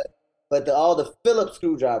 Right. but all the Phillips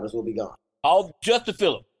screwdrivers will be gone. All just to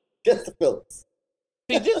fill them. Just the Phillips.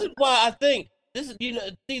 See, this is why I think this is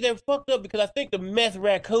they're fucked up because I think the meth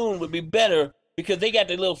raccoon would be better because they got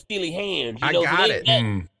their little steely hands. I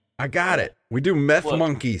got it. We do meth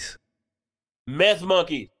monkeys. Meth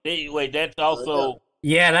monkey. Wait, that's also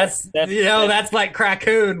Yeah, that's like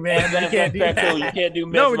Crackoon, man. You can't do that. You can't do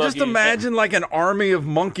meth No, monkey. just imagine like an army of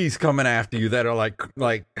monkeys coming after you that are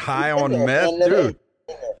like high on meth, dude.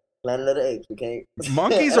 Planet of the Apes. We can't.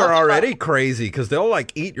 Monkeys are already crazy because they'll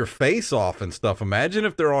like eat your face off and stuff. Imagine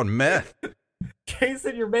if they're on meth.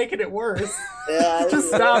 Jason, you're making it worse. Yeah, Just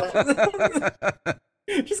stop.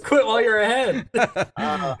 Just quit while you're ahead.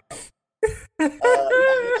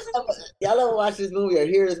 Y'all ever watch this movie or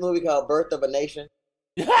hear this movie called Birth of a Nation?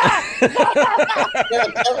 Tell me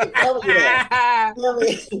that.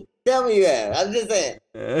 Tell me that. I'm just saying.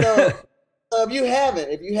 So So if you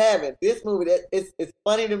haven't, this movie it's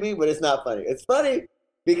funny to me, but it's not funny. It's funny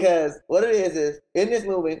because what it is in this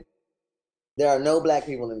movie there are no black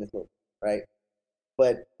people in this movie, right?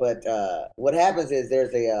 But what happens is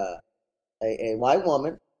there's a white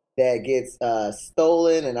woman that gets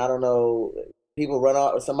stolen, and I don't know, people run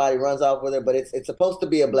off, or somebody runs off with her, but it's supposed to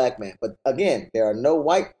be a black man. But again, there are no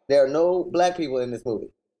black people in this movie.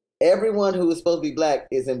 Everyone who is supposed to be black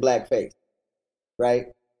is in blackface, right?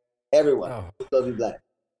 Everyone is supposed to be black,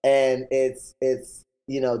 and it's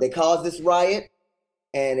they cause this riot,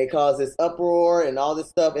 and they cause this uproar and all this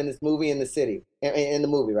stuff in this movie in the city, in the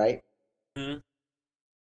movie, right? Mm-hmm.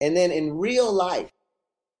 And then in real life,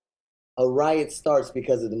 a riot starts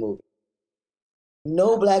because of the movie.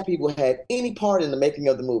 No black people had any part in the making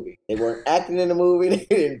of the movie. They weren't acting in the movie. They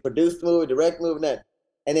didn't produce the movie, direct the movie, nothing.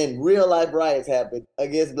 And then real life riots happen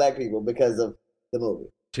against black people because of the movie.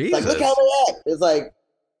 Jesus. Like, look how they act. It's like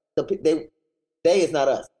they is not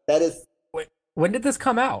us. That is. Wait, when did this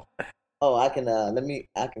come out? Oh, I can. Let me.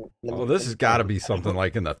 This has got to be something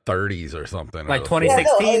like in the 30s or something. Like 2016.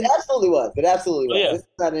 Yeah, no, it absolutely was. It absolutely was. Yeah. This is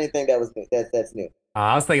not anything that was that's new.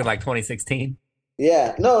 I was thinking like 2016.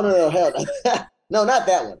 Yeah. No. Hell, no, not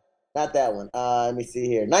that one. Not that one. Let me see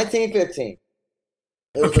here. 1915.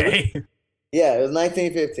 Okay. Yeah, it was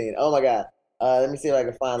 1915. Oh my God. Let me see if I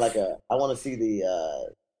can find I want to see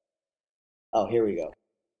the. Oh, here we go.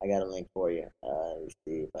 I got a link for you. Let me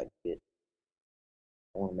see if I can get.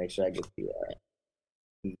 I want to make sure I get the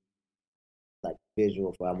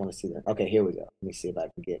visual for. I want to see that. Okay, here we go. Let me see if I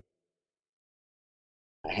can get.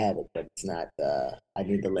 I have it, but it's not. I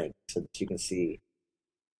need the link so that you can see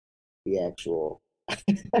the actual.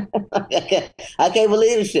 I can't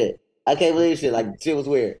believe this shit. Like, shit was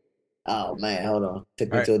weird. Oh man, hold on.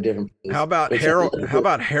 Took me to a different place. How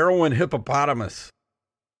about heroin hippopotamus?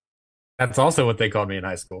 That's also what they called me in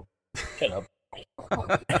high school. Shut up.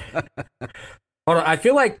 Hold on, I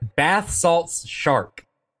feel like bath salts shark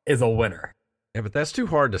is a winner. Yeah, but that's too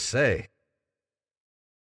hard to say.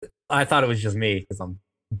 I thought it was just me because I'm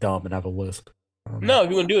dumb and have a lisp. No, if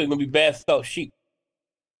you're gonna do it, it's gonna be bath salt sheep.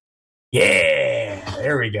 Yeah,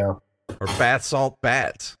 there we go. Or bath salt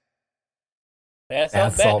bats.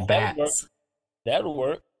 Bath Salt bats. bats. That'll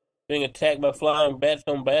work. Being attacked by flying bats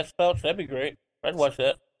on bath salts, that'd be great. I'd watch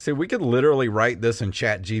that. See, we could literally write this in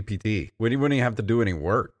Chat GPT. We wouldn't even have to do any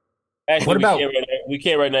work. Actually, What about- we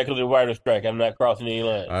can't right now because of the writer strike. I'm not crossing any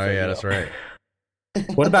lines. Oh, yeah, that's right.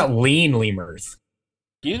 What about lean lemurs?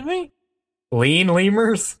 Excuse me? Lean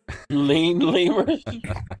lemurs? Lean lemurs? I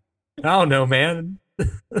don't know, man.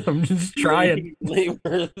 I'm just trying.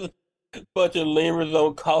 Lemurs. Bunch of lemurs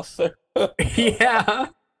on Costa. Yeah.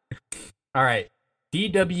 All right.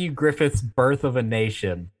 D.W. Griffith's Birth of a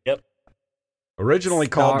Nation. Yep. Originally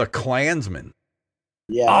called The Klansman.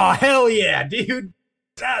 Yeah. Oh, hell yeah, dude.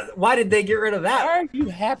 Why did they get rid of Why that? are you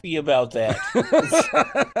happy about that?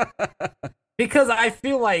 Because I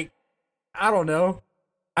feel like, I don't know.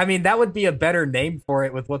 I mean, that would be a better name for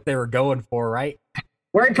it with what they were going for, right?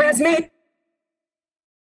 WordPress me?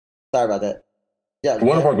 Sorry about that. Yeah.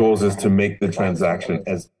 One of our goals is to make the transaction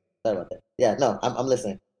as. Sorry about that. Yeah. No, I'm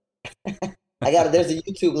listening. I got it. There's a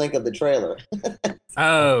YouTube link of the trailer.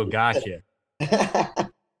 Oh, gotcha.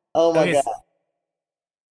 Oh my Okay, God.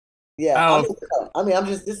 Yeah. Oh. I mean, I'm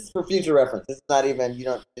just. This is for future reference. This is not even. You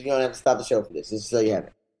don't have to stop the show for this. Just so you have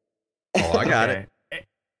it. Oh, I got it.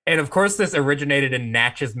 And of course, this originated in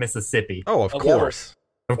Natchez, Mississippi. Oh, of course.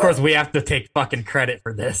 Of course, we have to take fucking credit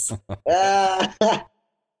for this. That's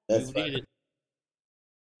You funny. did it.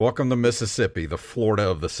 Welcome to Mississippi, the Florida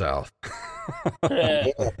of the South. Yeah,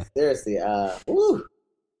 seriously. Woo.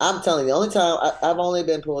 I'm telling you, the only time I've only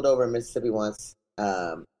been pulled over in Mississippi once.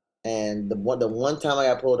 And the one time I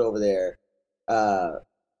got pulled over there,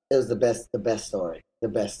 it was the best story,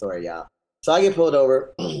 y'all. So I get pulled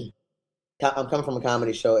over. I'm coming from a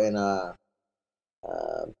comedy show in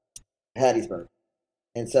Hattiesburg,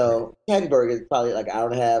 and so Hattiesburg is probably like an hour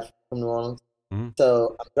and a half from New Orleans. Mm-hmm.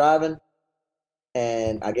 So I'm driving,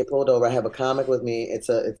 and I get pulled over. I have a comic with me. It's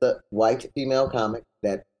a white female comic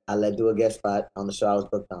that I let do a guest spot on the show I was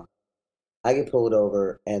booked on. I get pulled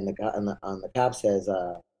over, and the cop says,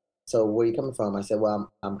 "So where are you coming from?" I said,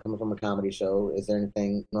 "Well, I'm coming from a comedy show. Is there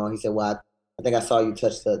anything wrong?" He said, "Well, I think I saw you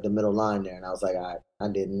touch the middle line there," and I was like, "I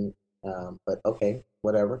didn't, but okay,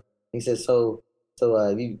 whatever." He says, "So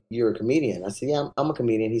you're a comedian?" I said, "Yeah, I'm a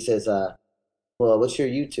comedian." He says, "Well, what's your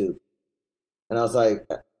YouTube?" And I was like,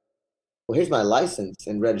 "Well, here's my license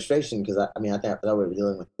and registration because I thought we were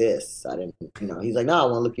dealing with this. I didn't, He's like, "No, I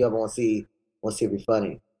want to look you up. I want to see if you're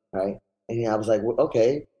funny, right?" And I was like, well,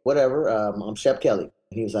 "Okay, whatever. I'm Shep Kelly."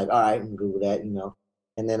 And he was like, "All right," and Google that,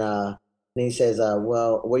 And then And he says,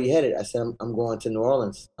 well, where you headed? I said, I'm going to New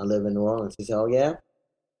Orleans. I live in New Orleans. He said, oh, yeah?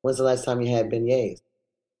 When's the last time you had beignets?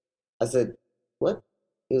 I said, what?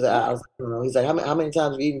 He was like, I was, I don't know. He's like, how many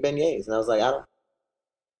times have you eaten beignets? And I was like,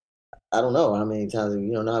 I don't know how many times,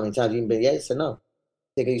 you don't know how many times you eaten beignets? He said, no.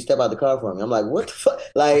 He said, can you step out the car for me? I'm like, what the fuck?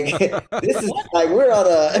 Like, this is like, we're on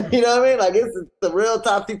a, you know what I mean? Like, it's a real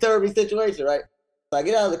topsy-turvy situation, right? So I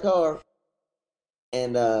get out of the car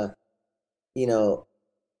and, you know,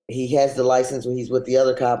 he has the license when he's with the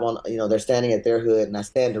other cop on, you know, they're standing at their hood, and I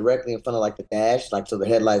stand directly in front of like the dash, like so the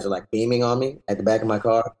headlights are like beaming on me at the back of my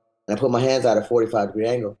car, and I put my hands out at 45-degree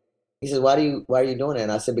angle. He says, why are you doing that?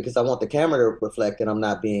 And I said, because I want the camera to reflect that I'm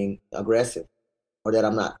not being aggressive or that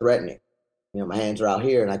I'm not threatening. You know, my hands are out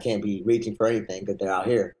here and I can't be reaching for anything because they're out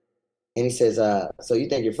here. And he says, so you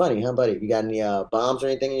think you're funny, huh, buddy? You got any bombs or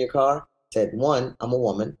anything in your car? I said, one, I'm a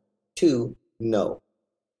woman. Two, no.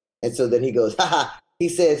 And so then he goes, haha, he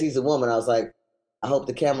says he's a woman. I was like, I hope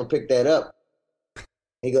the camera picked that up.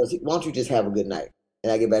 He goes, why don't you just have a good night?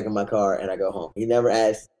 And I get back in my car and I go home. He never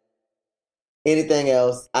asked anything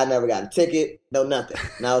else. I never got a ticket, no nothing.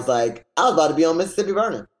 And I was like, I was about to be on Mississippi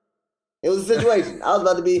Burning. It was a situation. I was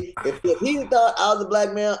about to be, if he thought I was a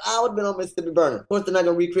black male, I would have been on Mississippi Burning. Of course, they're not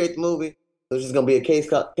going to recreate the movie. It was just going to be a case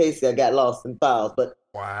that got lost in files. But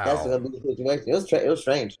that's going to be the situation. It was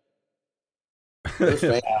strange.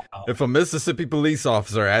 If a Mississippi police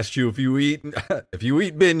officer asked you if you eat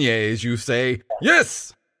beignets, you say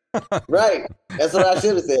yes. Right. That's what I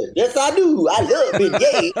should have said. Yes, I do. I love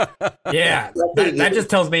beignets. Yeah, that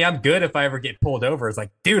just tells me I'm good if I ever get pulled over. It's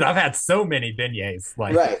like, dude, I've had so many beignets.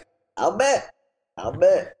 Like, right. I'll bet.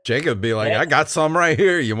 Jacob be like, I got some right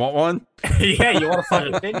here. You want one? Yeah, you want a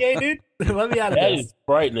fucking beignet, dude? Let me out of That this. is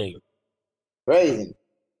frightening. Crazy.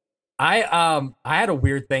 I had a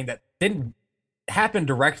weird thing that didn't happen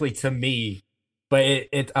directly to me, but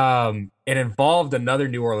it involved another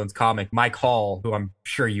New Orleans comic, Mike Hall, who I'm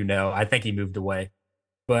sure you know. I think he moved away,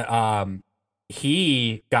 but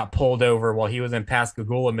he got pulled over while he was in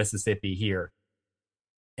Pascagoula, Mississippi here,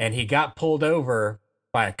 and he got pulled over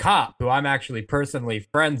by a cop who I'm actually personally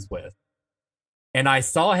friends with, and I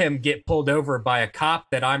saw him get pulled over by a cop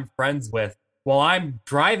that I'm friends with while I'm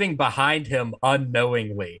driving behind him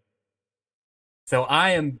unknowingly. So I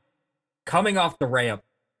am coming off the ramp,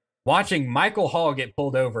 watching Michael Hall get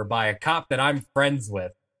pulled over by a cop that I'm friends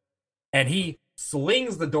with, and he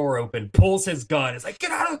slings the door open, pulls his gun. It's like,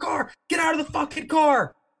 get out of the car! Get out of the fucking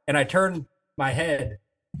car! And I turn my head,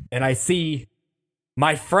 and I see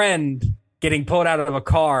my friend getting pulled out of a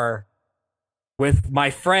car with my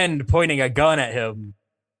friend pointing a gun at him,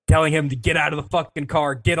 telling him to get out of the fucking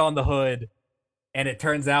car, get on the hood. And it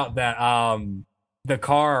turns out that the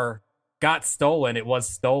car got stolen. It was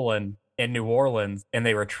stolen in New Orleans, and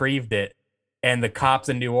they retrieved it. And the cops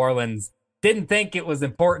in New Orleans didn't think it was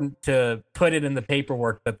important to put it in the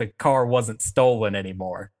paperwork that the car wasn't stolen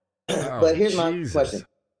anymore. But here's my question.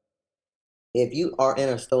 If you are in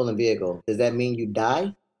a stolen vehicle, does that mean you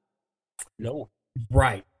die? No.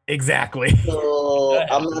 Right. Exactly. So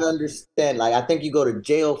I'm not understanding. Like, I think you go to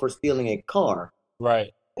jail for stealing a car.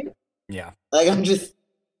 Right. Yeah. Like, I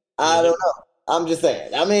don't know. I'm just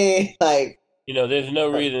saying. I mean, like, you know, there's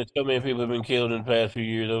no reason so many people have been killed in the past few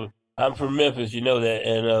years. I'm from Memphis, you know that,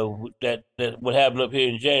 and that what happened up here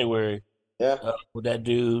in January. Yeah. With that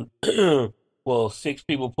dude, well, 6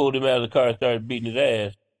 people pulled him out of the car and started beating his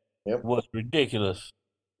ass. Yep. Was ridiculous,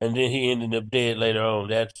 and then he ended up dead later on.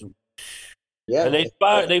 That's yeah. And they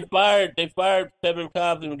fired 7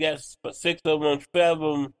 cops and got 6 of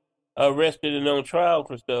them arrested and on trial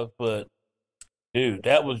for stuff. But dude,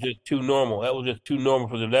 that was just too normal. That was just too normal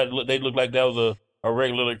for them. They looked like that was a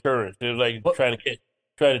regular occurrence. It was like trying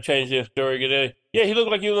to change their story. Yeah, he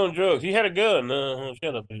looked like he was on drugs. He had a gun.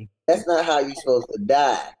 Shut up, dude. That's not how you're supposed to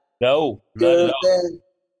die. No, you know what I'm saying?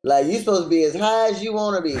 Like, you're supposed to be as high as you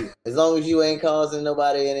want to be, as long as you ain't causing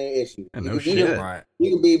nobody any issue. No shit. Right.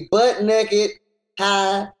 You can be butt naked,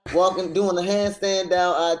 high, walking, doing the handstand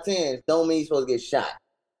down I-10. Don't mean you're supposed to get shot.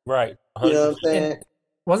 Right. 100%. You know what I'm saying? And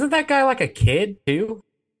wasn't that guy like a kid too?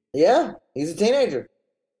 Yeah, he's a teenager.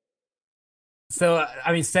 So,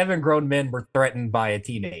 I mean, 7 grown men were threatened by a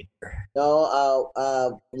teenager. No,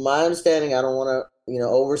 from my understanding, I don't want to,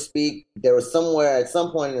 overspeak. There was somewhere at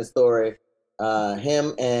some point in the story,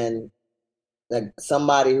 him and like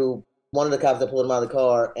somebody one of the cops that pulled him out of the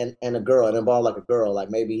car and a girl, and involved like a girl, like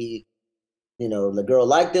maybe he, the girl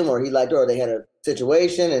liked him or he liked her, or they had a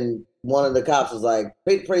situation, and one of the cops was like,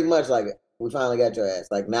 pretty much like, we finally got your ass.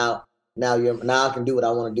 Like now I can do what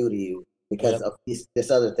I want to do to you because of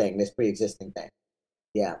this other thing, this pre-existing thing.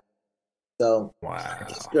 Yeah. So wow,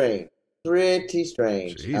 strange, pretty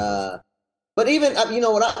strange. But even you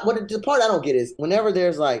know what the part I don't get is whenever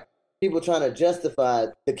there's like people trying to justify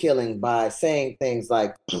the killing by saying things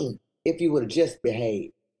like, "If you would have just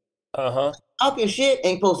behaved." Talking shit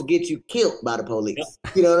ain't supposed to get you killed by the police.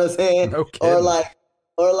 You know what I'm saying? No kidding.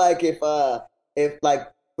 Or like if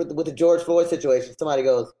like with the George Floyd situation, somebody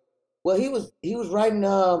goes, "Well, he was writing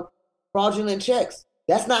fraudulent checks."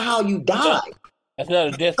 That's not how you die. That's not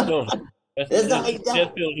a death penalty. That's not how you die.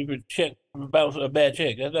 Death penalty for bounce a bad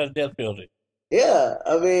check. That's not a death penalty. Yeah,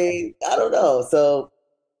 I mean, I don't know. So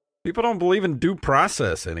people don't believe in due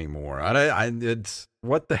process anymore. It's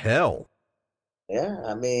what the hell. Yeah,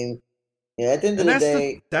 I mean, yeah. At the end of the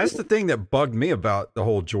day, that's the thing that bugged me about the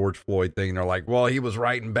whole George Floyd thing. They're like, well, he was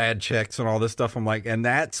writing bad checks and all this stuff. I'm like, and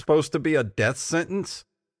that's supposed to be a death sentence?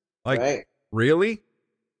 Like, right. Really?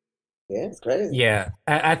 Yeah, it's crazy. Yeah,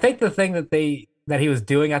 I think the thing that he was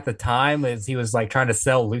doing at the time is he was like trying to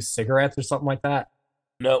sell loose cigarettes or something like that.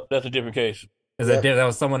 No, that's a different case. That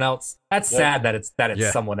was someone else? That's sad that it's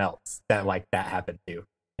someone else that like that happened to.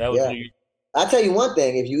 That was I'll tell you one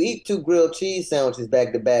thing: if you eat 2 grilled cheese sandwiches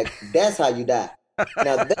back to back, that's how you die.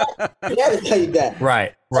 Now that is how you die.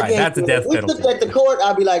 Right. Again, that's a death penalty. If we looked at the court,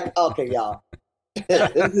 I'd be like, okay, y'all,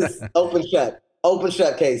 this is open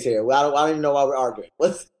shut case here. I don't even know why we're arguing.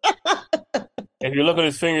 If you look at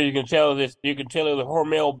his finger, you can tell this. You can tell it was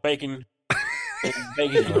Hormel bacon.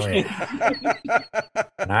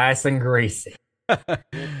 Nice and greasy.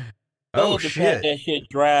 Oh shit! That shit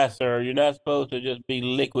dry, sir. You're not supposed to just be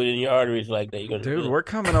liquid in your arteries like that. Dude, we're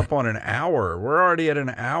coming up on an hour. We're already at an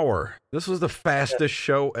hour. This was the fastest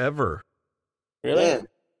show ever. Really? Yeah.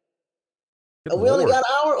 We only got an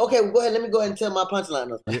hour? Okay, well, go ahead. Let me go ahead and tell my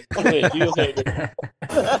punchline.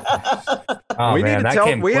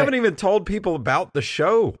 We haven't even told people about the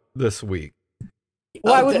show this week.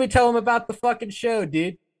 Why would we tell them about the fucking show,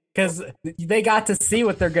 dude? Because they got to see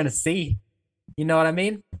what they're going to see. You know what I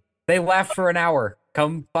mean? They laughed for an hour.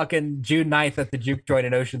 Come fucking June 9th at the Juke Joint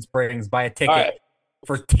in Ocean Springs. Buy a ticket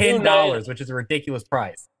for $10, which is a ridiculous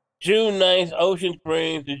price. June 9th, Ocean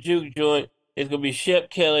Springs, the Juke Joint. It's going to be Shep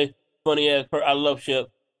Kelly, funny ass person. I love Shep.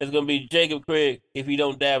 It's going to be Jacob Craig, if he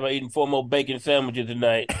don't die by eating 4 more bacon sandwiches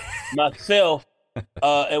tonight. Myself,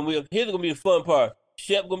 and here's going to be the fun part.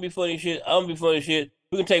 Shep going to be funny shit. I'm going to be funny shit.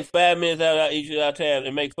 We can take 5 minutes out of each of our time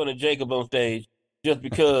and make fun of Jacob on stage just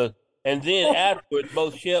because. And then afterwards,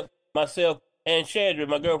 both Shep, myself, and Chandra,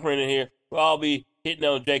 my girlfriend in here, will all be hitting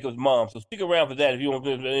on Jacob's mom. So stick around for that if you want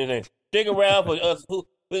to do anything. Stick around for us.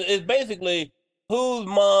 It's basically, whose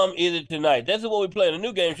mom is it tonight? That's what we play in a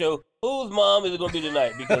new game show. Whose mom is it going to be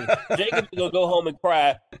tonight? Because Jacob is going to go home and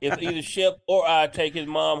cry if either Shep or I take his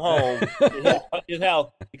mom home to his house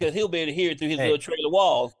because he'll be able to hear it through his little trailer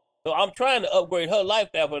walls. So I'm trying to upgrade her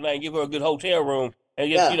lifestyle for the night and give her a good hotel room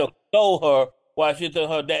and just, console her while she's telling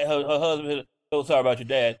her dad, her husband, so sorry about your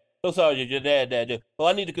dad. So sorry your dad. So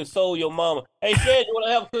I need to console your mama. Hey, Shad, you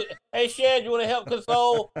want to help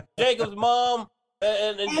console Jacob's mom?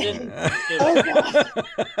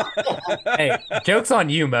 Hey, joke's on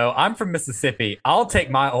you, Mo. I'm from Mississippi. I'll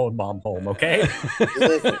take my old mom home, okay?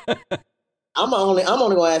 Listen, I'm only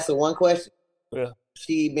gonna ask her one question. Yeah.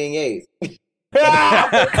 She being AIDS.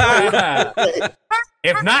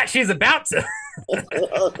 If not, she's about to.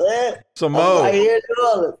 So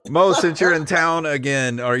Mo, since you're in town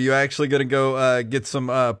again, are you actually going to go get some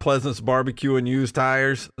Pleasance barbecue and used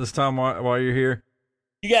tires this time while you're here?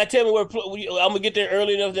 You gotta tell me where. I'm gonna get there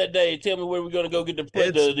early enough that day. Tell me where we're gonna go get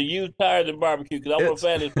the used tires and barbecue because I want to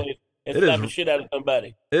find this place and slap the shit out of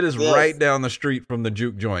somebody. It is right down the street from the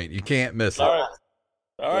Juke Joint. You can't miss it. All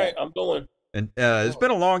right, I'm going. And it's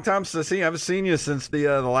been a long time since I haven't seen you since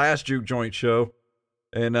the last Juke Joint show.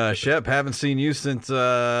 And Shep, haven't seen you since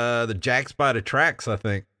the Jacks by the Tracks, I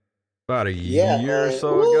think, about a year or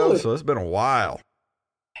so ago. So it's been a while.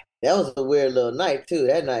 That was a weird little night too.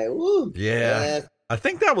 That night, woo. Yeah. Man. I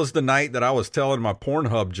think that was the night that I was telling my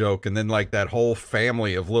Pornhub joke, and then like that whole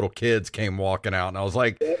family of little kids came walking out, and I was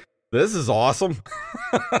like, "This is awesome."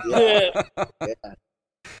 Yeah.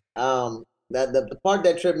 The part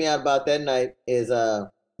that tripped me out about that night is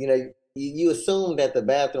you assume that the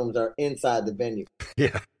bathrooms are inside the venue.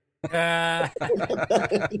 Yeah.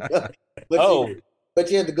 But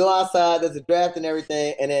you have to go outside. There's a draft and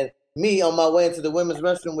everything, and then me on my way into the women's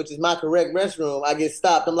restroom, which is my correct restroom, I get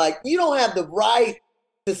stopped. I'm like, you don't have the right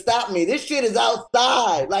to stop me. This shit is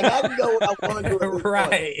outside. Like, I can go what I want to do.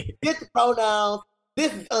 Right. Get the pronouns.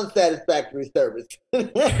 This is unsatisfactory service.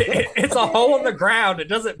 It's a hole in the ground. It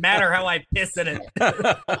doesn't matter how I piss in it.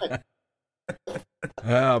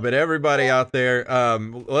 But everybody out there,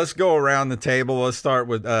 let's go around the table. Let's start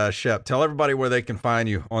with Shep. Tell everybody where they can find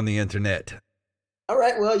you on the internet. All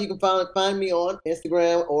right. Well, you can find me on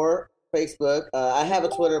Instagram or Facebook. I have a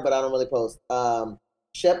Twitter, but I don't really post.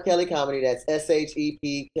 Shep Kelly Comedy. That's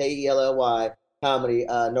ShepKelly Comedy.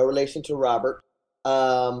 No relation to Robert.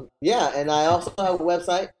 Yeah, and I also have a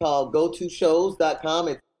website called GoToShows.com.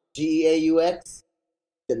 It's GEAUX,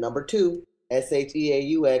 the number 2,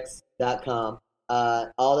 SHEAUX.com.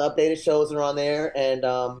 All the updated shows are on there, and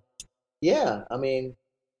yeah, I mean,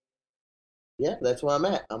 yeah, that's where I'm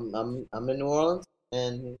at. I'm in New Orleans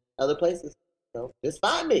and other places, so just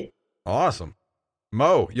find me. Awesome.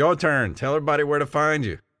 Mo, your turn. Tell everybody where to find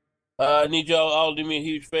you. I need y'all all to do me a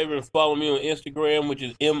huge favor and follow me on Instagram, which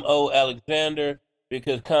is Mo Alexander,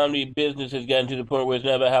 because comedy business has gotten to the point where it's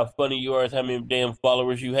not about how funny you are, it's how many damn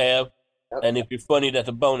followers you have. And if you're funny, that's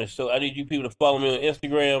a bonus. So I need you people to follow me on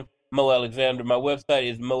Instagram, Mo Alexander. My website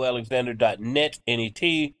is moalexander.net,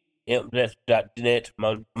 N-E-T. That's .net.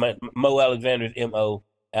 Mo Alexander is M-O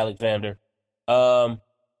Alexander.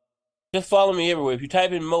 Just follow me everywhere. If you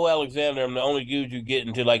type in Mo Alexander, I'm the only dude you get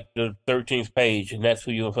into like the 13th page, and that's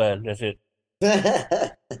who you'll find. That's it.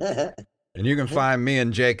 And you can find me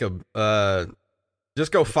and Jacob.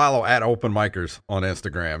 Just go follow at Open Micers on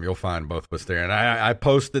Instagram. You'll find both of us there. And I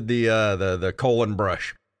posted the colon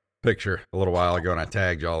brush picture a little while ago, and I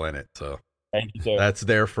tagged y'all in it. So thank you, sir. That's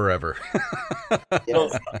there forever. So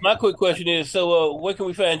my quick question is: so where can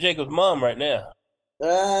we find Jacob's mom right now?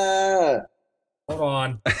 Hold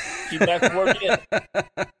on. She back to work yet?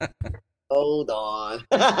 Hold on.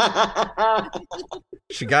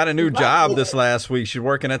 She got a new job this last week. She's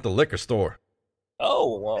working at the liquor store.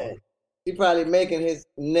 Oh, wow. She's probably making his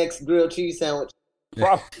next grilled cheese sandwich.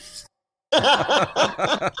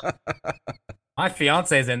 My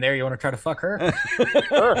fiance's in there. You want to try to fuck her?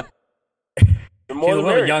 Sure. She's a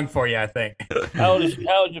little young for you, I think. How old is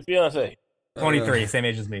your fiance? 23, same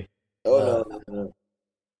age as me. Oh, no.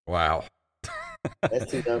 Wow. That's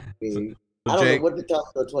too young for me. I don't know what to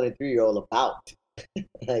talk to a 23-year-old about.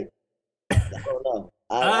 Like, I don't know.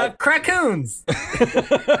 Crackoons.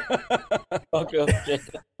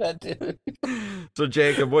 So,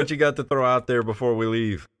 Jacob, what you got to throw out there before we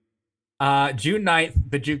leave? June 9th,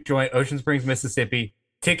 the Juke Joint, Ocean Springs, Mississippi.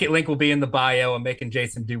 Ticket link will be in the bio. I'm making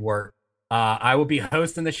Jason do work. I will be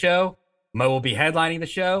hosting the show. Mo will be headlining the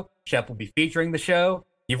show. Shep will be featuring the show.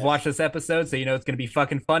 You've watched this episode, so you know it's going to be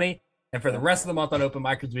fucking funny. And for the rest of the month on Open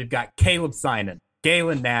Micers, we've got Caleb Sinan,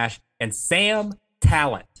 Galen Nash, and Sam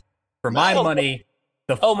Talent. For my money,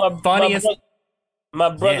 the funniest. My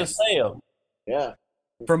brother Sam. Yeah.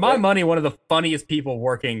 For my money, one of the funniest people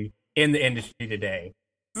working in the industry today.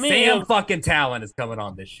 Sam fucking Talent is coming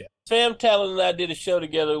on this show. Sam Talent and I did a show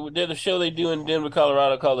together. We did a show they do in Denver,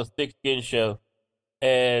 Colorado called the Thick Skin Show.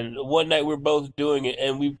 And one night we were both doing it,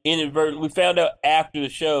 and we found out after the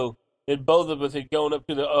show that both of us had gone up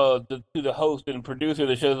to the host and producer of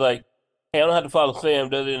the show, like, hey, I don't have to follow Sam,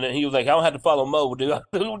 does it? And he was like, I don't have to follow Mo, dude.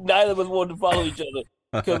 Neither of us wanted to follow each other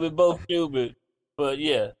because we're both stupid. But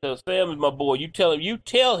yeah, so Sam is my boy. You tell him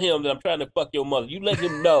that I'm trying to fuck your mother. You let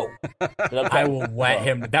him know. I will let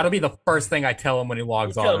him. That'll be the first thing I tell him when he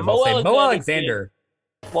logs on. I'll say, Mo Alexander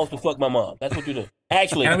wants to fuck my mom. That's what you do.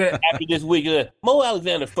 Actually, after this week, Mo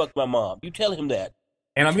Alexander fucked my mom. You tell him that.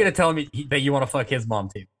 And I'm going to tell him that you want to fuck his mom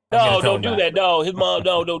too. No, don't do that. No, his mom.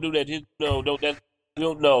 No, don't do that. Don't do that.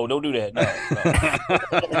 No.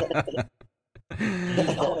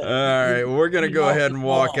 All right, we're going to go ahead and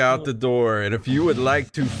walk out the door. And if you would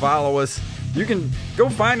like to follow us, you can go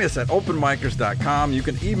find us at openmicers.com. You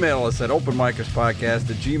can email us at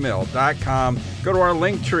openmicerspodcast@gmail.com. Go to our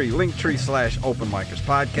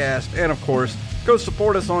linktree/openmicerspodcast. And of course, go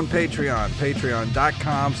support us on Patreon,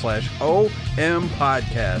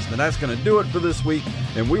 patreon.com/ompodcast. And that's going to do it for this week.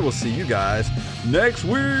 And we will see you guys next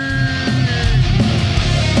week.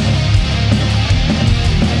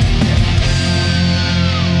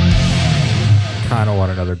 Kind of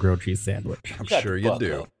want another grilled cheese sandwich. I'm sure you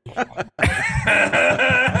do.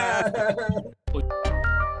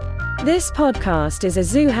 This podcast is a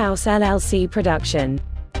Zoo House LLC production.